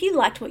 If you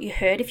liked what you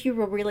heard, if you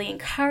were really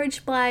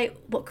encouraged by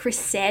what Chris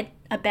said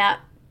about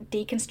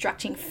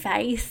deconstructing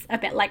faith,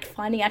 about like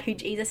finding out who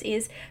Jesus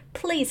is,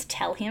 please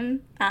tell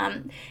him.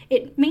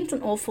 It means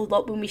an awful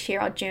lot when we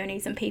share our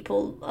journeys and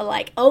people are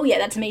like, oh yeah,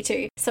 that's me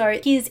too. So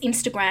his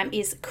Instagram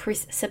is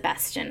Chris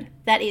Sebastian.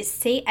 That is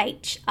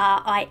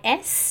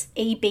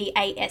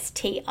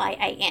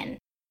ChrisEbastin.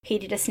 He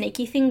did a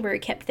sneaky thing where he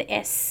kept the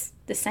S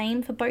the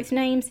same for both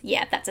names.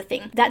 Yeah, that's a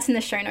thing. That's in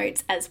the show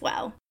notes as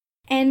well.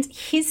 And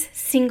his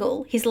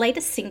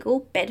latest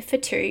single, Bed for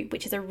Two,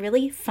 which is a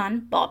really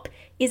fun bop,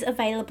 is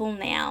available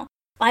now.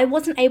 I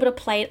wasn't able to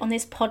play it on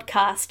this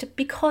podcast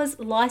because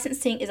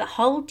licensing is a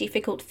whole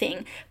difficult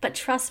thing, but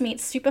trust me,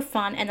 it's super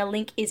fun and the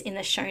link is in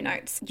the show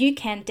notes. You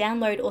can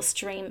download or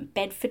stream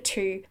Bed for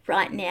Two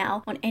right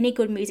now on any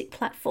good music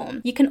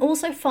platform. You can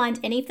also find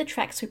any of the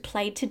tracks we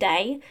played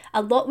today,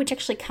 a lot which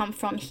actually come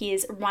from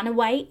his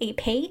Runaway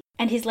EP,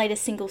 and his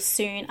latest single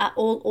Soon are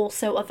all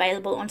also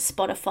available on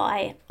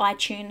Spotify,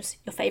 iTunes,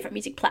 your favourite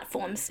music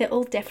platforms. They're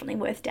all definitely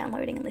worth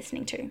downloading and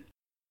listening to.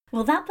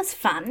 Well, that was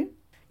fun.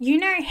 You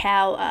know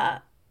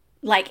how,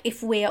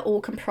 if we're all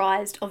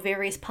comprised of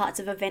various parts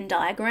of a Venn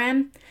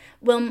diagram?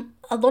 Well,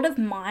 a lot of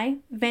my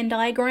Venn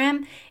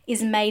diagram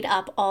is made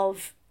up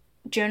of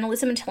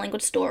journalism and telling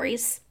good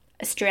stories,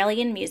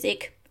 Australian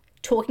music,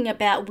 talking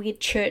about weird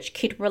church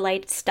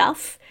kid-related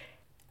stuff,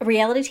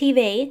 reality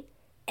TV,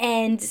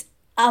 and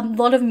a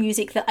lot of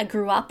music that I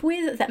grew up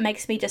with that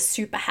makes me just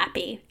super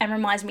happy and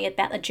reminds me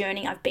about the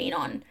journey I've been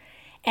on.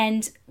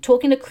 And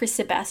talking to Chris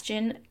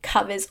Sebastian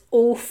covers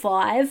all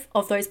 5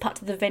 of those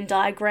parts of the Venn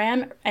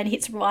diagram and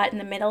hits right in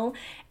the middle.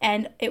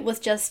 And it was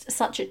just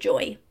such a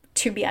joy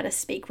to be able to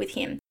speak with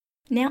him.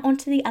 Now on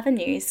to the other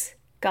news.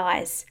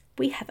 Guys,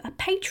 we have a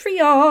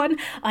Patreon.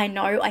 I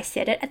know I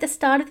said it at the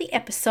start of the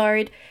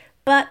episode,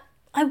 but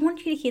I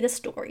want you to hear the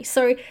story.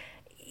 So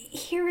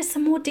here are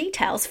some more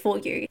details for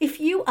you. If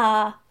you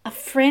are a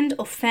friend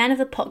or fan of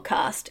the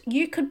podcast,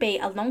 you could be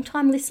a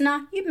long-time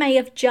listener. You may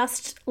have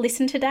just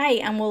listened today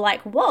and were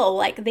like,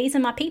 whoa, these are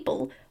my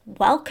people.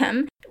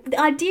 Welcome. The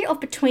idea of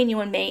Between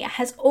You and Me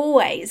has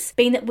always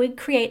been that we'd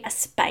create a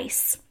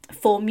space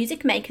for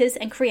music makers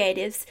and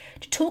creatives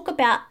to talk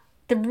about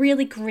the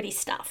really gritty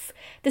stuff,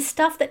 the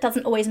stuff that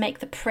doesn't always make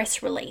the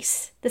press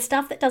release, the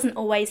stuff that doesn't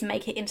always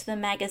make it into the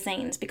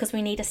magazines because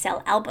we need to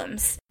sell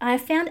albums. I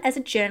have found as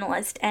a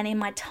journalist and in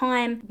my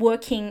time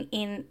working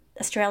in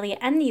Australia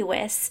and the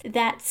US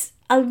that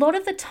a lot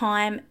of the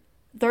time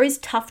those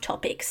tough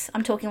topics,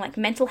 I'm talking like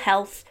mental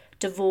health,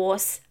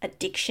 divorce,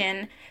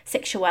 addiction,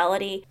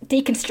 sexuality,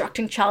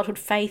 deconstructing childhood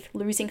faith,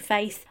 losing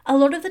faith, a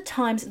lot of the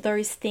times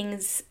those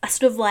things are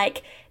sort of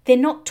like they're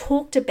not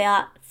talked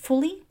about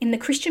fully in the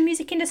Christian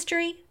music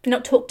industry. They're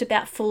not talked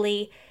about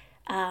fully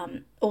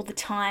all the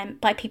time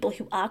by people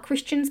who are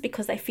Christians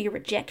because they fear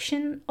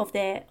rejection of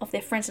their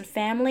friends and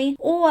family,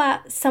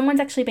 or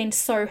someone's actually been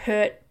so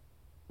hurt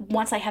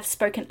once they have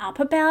spoken up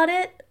about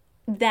it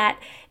that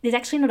there's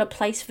actually not a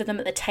place for them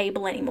at the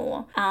table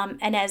anymore.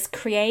 And as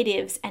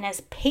creatives and as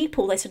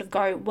people, they sort of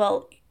go,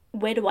 well,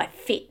 where do I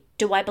fit?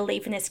 Do I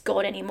believe in this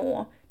God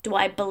anymore? Do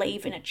I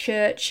believe in a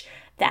church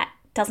that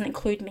doesn't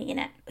include me in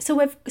it. So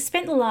we've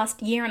spent the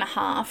last year and a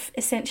half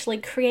essentially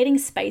creating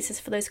spaces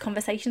for those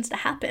conversations to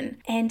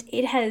happen. And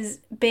it has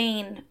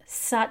been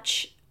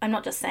such, I'm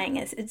not just saying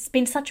it, it's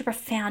been such a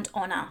profound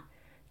honor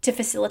to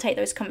facilitate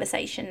those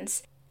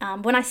conversations.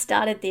 When I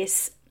started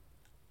this,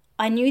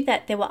 I knew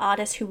that there were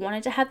artists who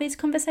wanted to have these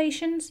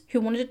conversations, who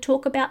wanted to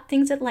talk about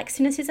things like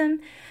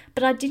cynicism,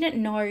 but I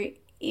didn't know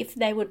if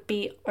they would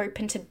be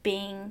open to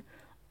being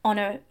on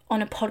a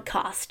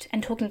podcast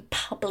and talking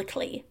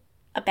publicly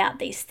about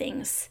these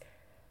things.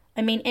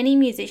 I mean, any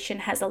musician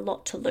has a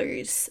lot to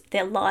lose: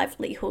 their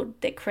livelihood,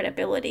 their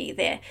credibility,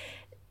 their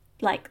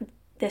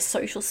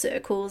social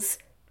circles,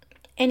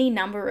 any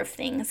number of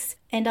things.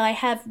 And I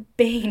have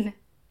been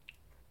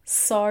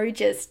so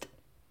just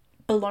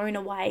blown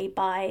away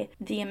by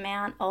the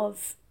amount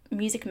of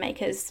music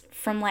makers,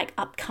 from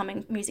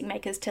upcoming music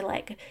makers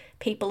to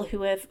people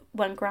who have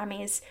won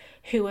Grammys,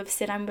 who have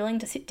said, I'm willing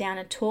to sit down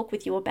and talk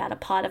with you about a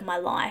part of my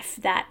life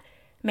that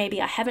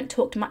maybe I haven't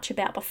talked much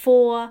about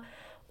before,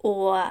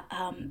 or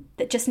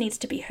that just needs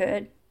to be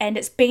heard. And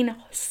it's been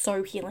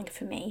so healing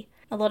for me.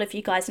 A lot of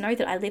you guys know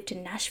that I lived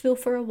in Nashville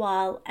for a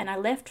while, and I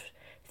left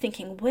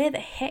thinking, where the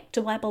heck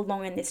do I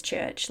belong in this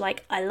church?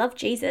 I love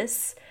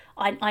Jesus.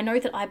 I know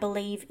that I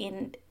believe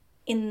in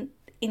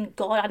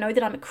God. I know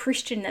that I'm a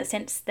Christian in the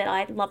sense that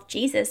I love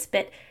Jesus,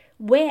 but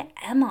where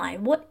am I?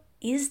 What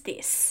is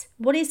this?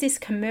 What is this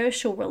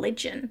commercial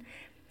religion?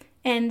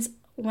 And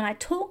when I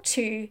talked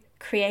to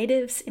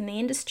creatives in the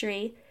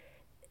industry,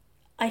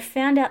 I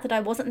found out that I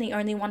wasn't the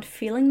only one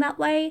feeling that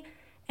way.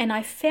 And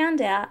I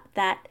found out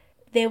that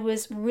there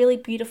was really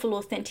beautiful,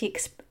 authentic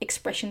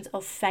expressions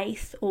of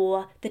faith,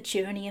 or the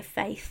journey of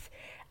faith,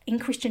 in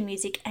Christian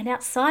music and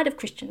outside of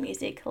Christian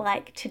music.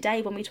 Like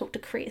today when we talk to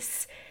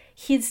Chris,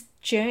 his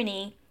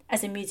journey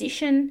as a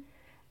musician,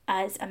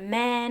 as a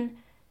man,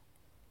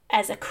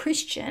 as a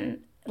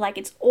Christian,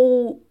 it's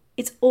all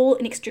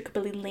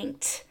inextricably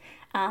linked.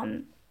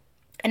 And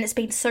it's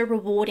been so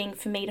rewarding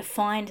for me to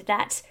find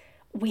that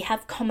we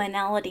have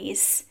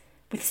commonalities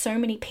with so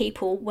many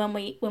people when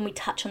we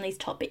touch on these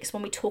topics,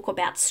 when we talk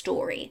about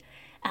story,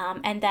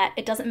 and that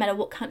it doesn't matter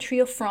what country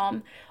you're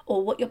from,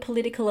 or what your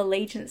political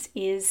allegiance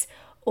is,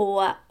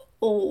 or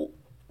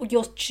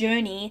your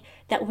journey,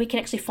 that we can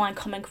actually find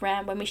common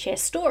ground when we share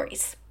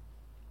stories.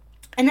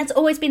 And that's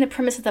always been the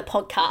premise of the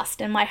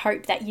podcast, and my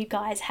hope that you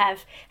guys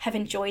have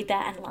enjoyed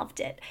that and loved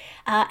it.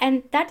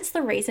 And that is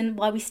the reason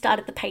why we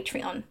started the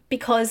Patreon,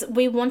 because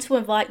we want to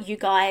invite you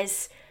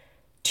guys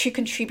to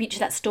contribute to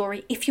that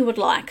story if you would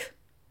like.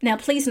 Now,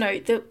 please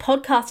note, the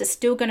podcast is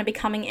still going to be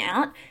coming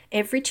out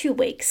every 2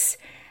 weeks,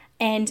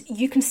 and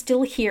you can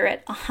still hear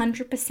it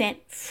 100%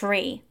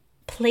 free.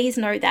 Please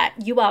know that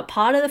you are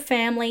part of the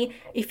family.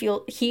 If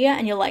you're here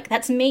and you're like,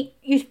 that's me,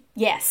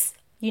 yes,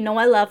 you know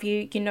I love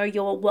you. You know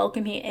you're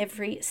welcome here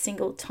every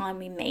single time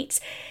we meet.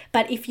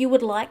 But if you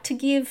would like to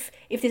give,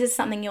 if this is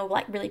something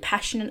you're really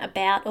passionate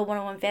about or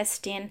want to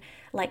invest in,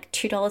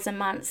 $2 a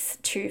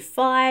month to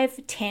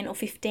 $5, $10 or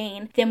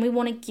 $15, then we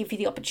want to give you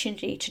the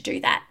opportunity to do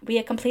that. We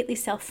are completely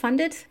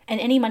self-funded, and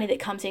any money that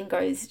comes in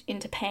goes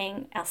into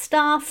paying our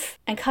staff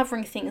and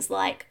covering things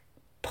like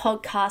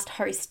podcast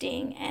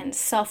hosting and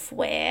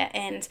software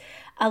and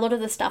a lot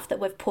of the stuff that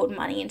we've poured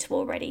money into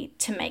already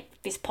to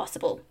make this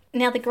possible.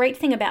 Now, the great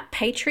thing about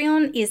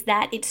Patreon is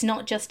that it's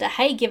not just a,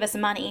 hey, give us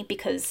money,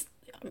 because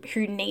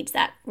who needs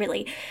that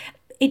really?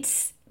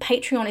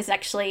 Patreon is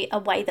actually a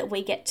way that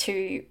we get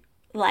to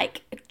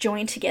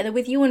join together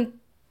with you and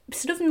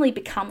sort of really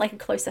become a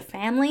closer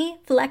family,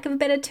 for lack of a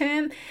better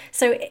term.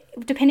 So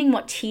depending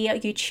what tier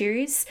you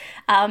choose,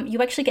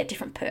 you actually get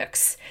different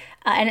perks.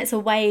 And it's a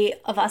way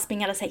of us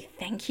being able to say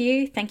thank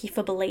you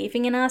for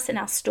believing in us and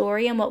our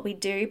story and what we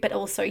do, but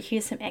also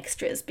here's some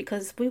extras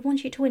because we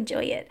want you to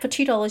enjoy it. For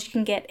 $2, you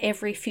can get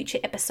every future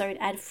episode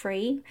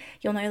ad-free.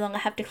 You'll no longer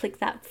have to click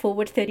that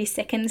forward 30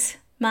 seconds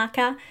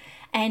marker.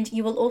 And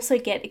you will also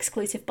get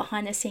exclusive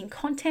behind-the-scene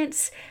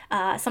contents.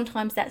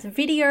 Sometimes that's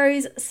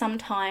videos,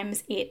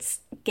 sometimes it's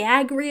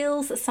gag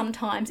reels,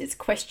 sometimes it's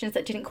questions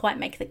that didn't quite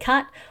make the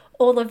cut.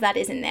 All of that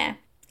is in there.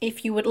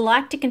 If you would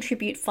like to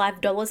contribute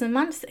 $5 a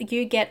month,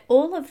 you get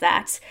all of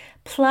that,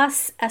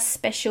 plus a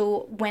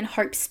special When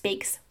Hope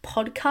Speaks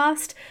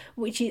podcast,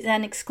 which is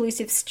an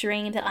exclusive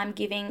stream that I'm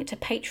giving to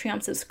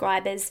Patreon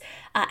subscribers,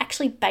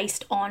 actually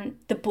based on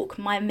the book,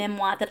 my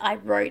memoir that I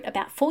wrote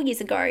about 4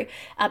 years ago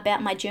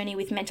about my journey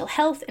with mental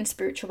health and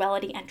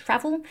spirituality and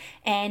travel.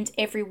 And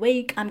every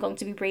week I'm going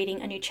to be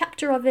reading a new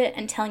chapter of it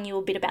and telling you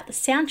a bit about the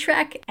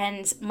soundtrack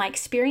and my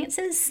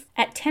experiences.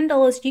 At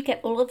 $10, you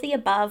get all of the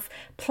above,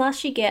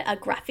 plus you get a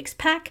graphics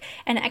pack,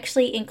 and it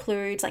actually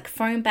includes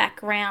phone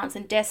backgrounds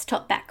and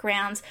desktop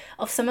backgrounds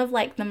of some of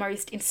the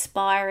most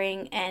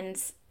inspiring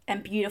and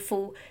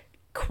beautiful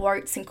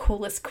quotes and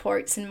coolest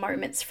quotes and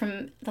moments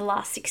from the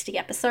last 60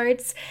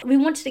 episodes. We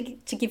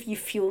wanted to give you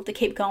fuel to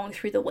keep going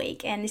through the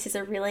week, and this is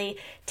a really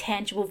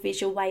tangible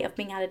visual way of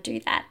being able to do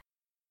that.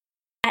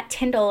 At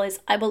 $10,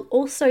 I will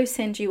also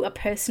send you a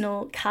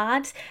personal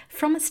card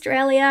from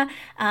Australia.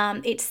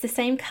 It's the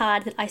same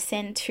card that I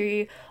send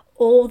to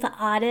all the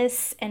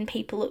artists and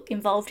people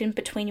involved in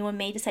Between You and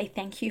Me to say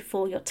thank you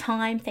for your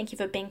time. Thank you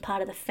for being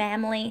part of the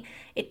family.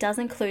 It does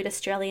include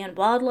Australian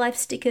wildlife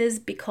stickers,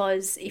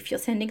 because if you're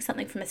sending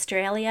something from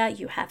Australia,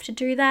 you have to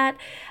do that.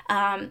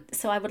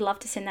 So I would love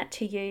to send that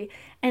to you.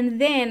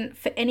 And then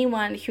for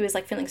anyone who is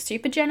like feeling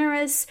super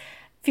generous,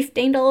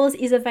 $15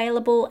 is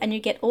available, and you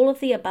get all of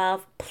the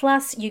above,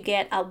 plus you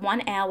get a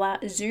 1-hour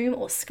Zoom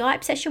or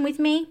Skype session with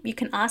me. You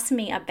can ask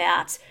me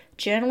about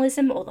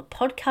journalism or the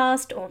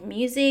podcast or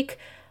music,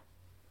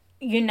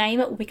 you name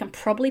it, we can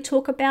probably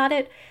talk about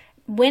it.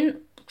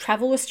 When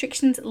travel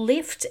restrictions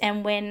lift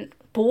and when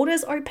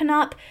borders open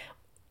up,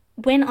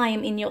 when I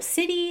am in your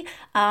city,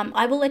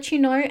 I will let you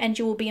know, and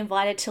you will be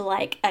invited to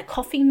like a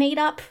coffee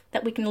meetup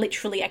that we can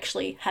literally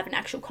actually have an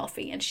actual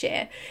coffee and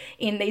share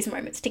in these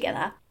moments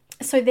together.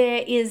 So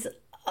there is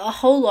a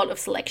whole lot of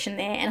selection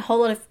there, and a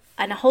whole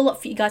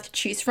lot for you guys to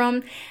choose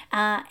from.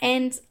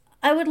 And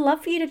I would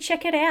love for you to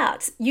check it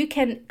out. You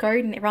can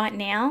go right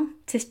now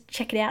to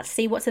check it out,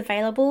 see what's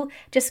available.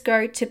 Just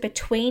go to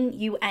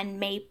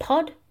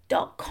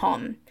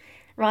betweenyouandmepod.com.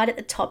 Right at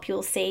the top,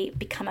 you'll see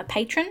Become a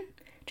Patron.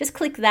 Just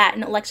click that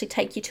and it'll actually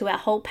take you to our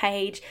whole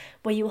page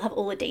where you will have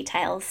all the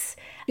details.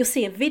 You'll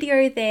see a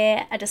video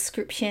there, a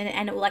description,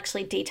 and it will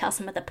actually detail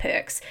some of the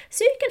perks,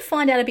 so you can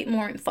find out a bit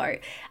more info.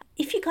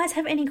 If you guys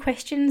have any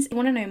questions, you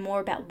want to know more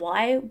about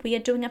why we are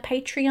doing a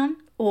Patreon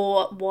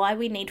or why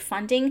we need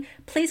funding,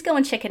 please go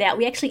and check it out.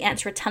 We actually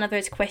answer a ton of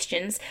those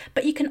questions,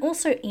 but you can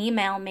also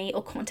email me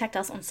or contact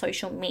us on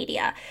social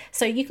media.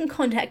 So you can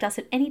contact us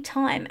at any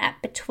time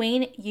at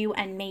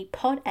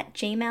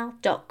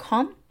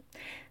betweenyouandmepod@gmail.com.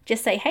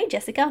 Just say, hey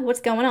Jessica, what's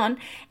going on?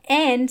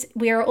 And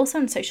we are also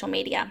on social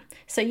media.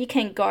 So you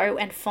can go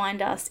and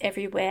find us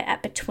everywhere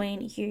at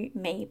Between You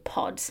Me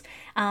Pods.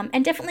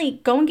 And definitely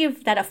go and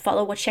give that a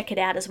follow or check it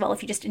out as well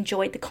if you just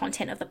enjoyed the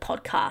content of the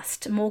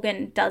podcast.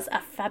 Morgan does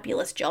a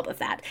fabulous job of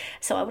that.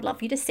 So I would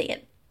love you to see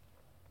it.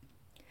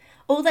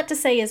 All that to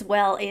say as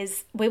well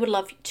is we would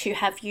love to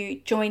have you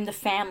join the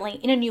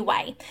family in a new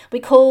way. We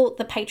call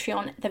the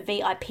Patreon the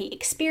VIP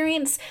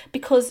experience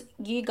because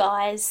you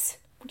guys,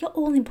 you're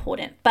all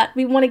important, but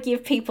we want to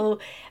give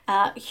people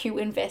who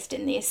invest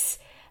in this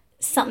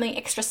something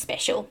extra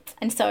special.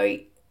 And so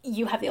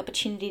you have the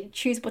opportunity to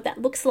choose what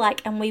that looks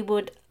like, and we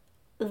would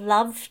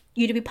love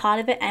you to be part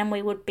of it, and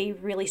we would be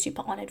really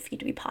super honored for you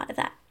to be part of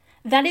that.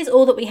 That is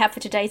all that we have for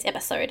today's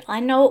episode. I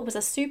know it was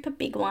a super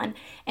big one,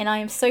 and I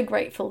am so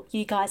grateful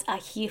you guys are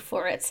here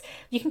for it.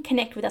 You can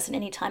connect with us at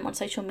any time on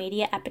social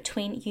media at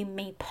Between You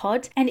Me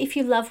Pod. And if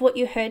you love what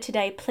you heard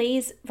today,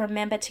 please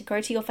remember to go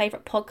to your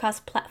favorite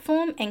podcast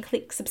platform and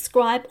click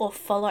subscribe or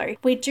follow.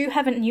 We do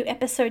have a new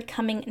episode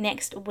coming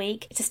next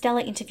week. It's a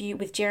stellar interview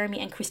with Jeremy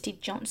and Christy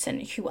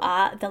Johnson, who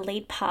are the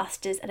lead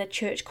pastors at a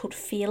church called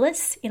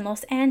Fearless in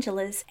Los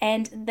Angeles.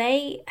 And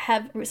they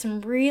have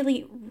some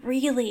really,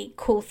 really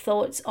cool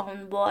thoughts on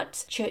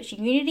what church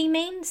unity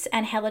means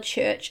and how the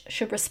church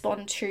should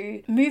respond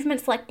to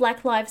movements like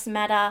Black Lives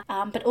Matter,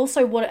 but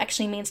also what it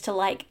actually means to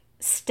like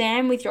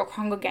stand with your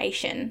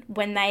congregation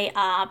when they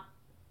are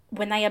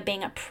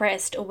being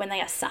oppressed or when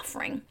they are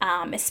suffering,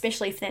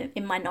 especially if they're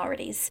in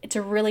minorities. It's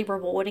a really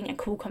rewarding and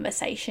cool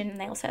conversation, and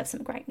they also have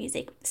some great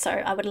music. So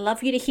I would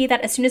love you to hear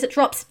that as soon as it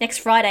drops next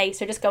Friday,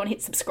 so just go and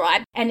hit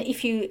subscribe. And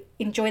if you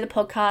enjoy the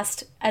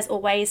podcast, as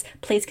always,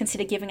 please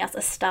consider giving us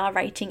a star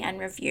rating and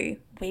review.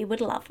 We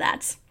would love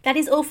that. That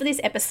is all for this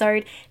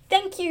episode.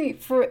 Thank you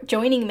for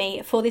joining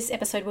me for this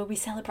episode where we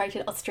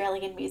celebrated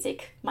Australian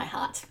music. My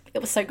heart.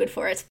 It was so good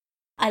for it.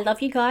 I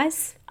love you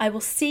guys. I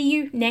will see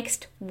you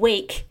next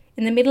week.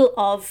 In the middle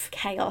of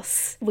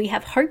chaos, we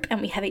have hope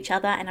and we have each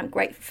other, and I'm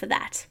grateful for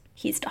that.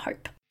 Here's to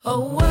hope.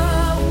 Oh, whoa, whoa.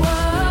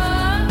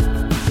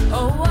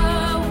 Oh,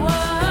 whoa, whoa.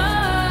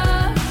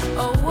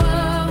 Oh,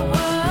 whoa,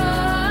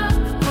 whoa.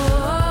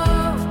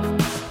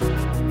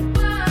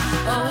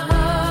 Oh,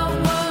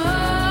 whoa,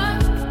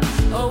 whoa.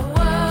 Oh,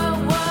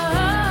 whoa,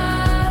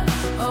 whoa.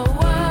 Oh,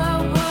 whoa,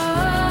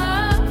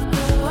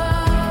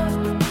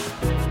 whoa.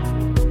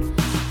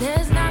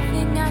 There's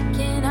nothing I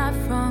can hide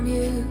from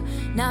you.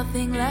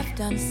 Nothing left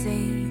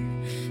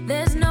unseen.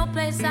 There's no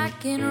place I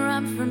can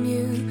run from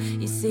you.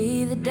 You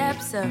see the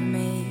depths of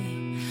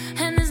me,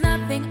 and there's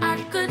nothing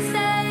I could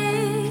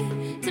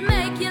say to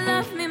make you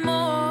love me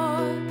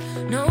more.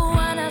 No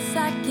one else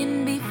I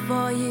can be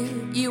for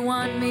you. You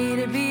want me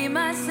to be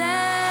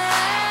myself.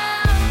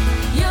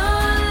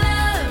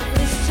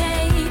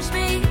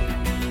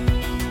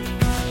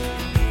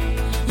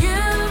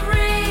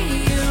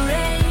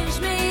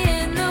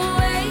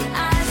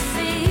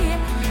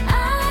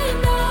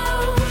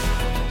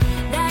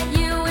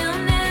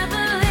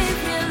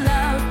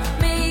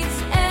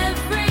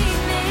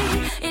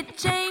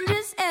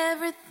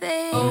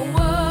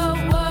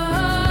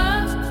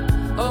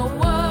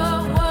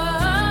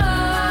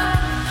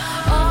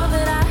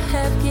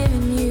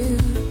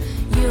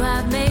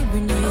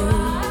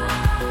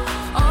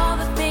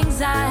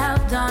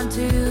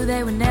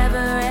 They were never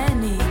ending.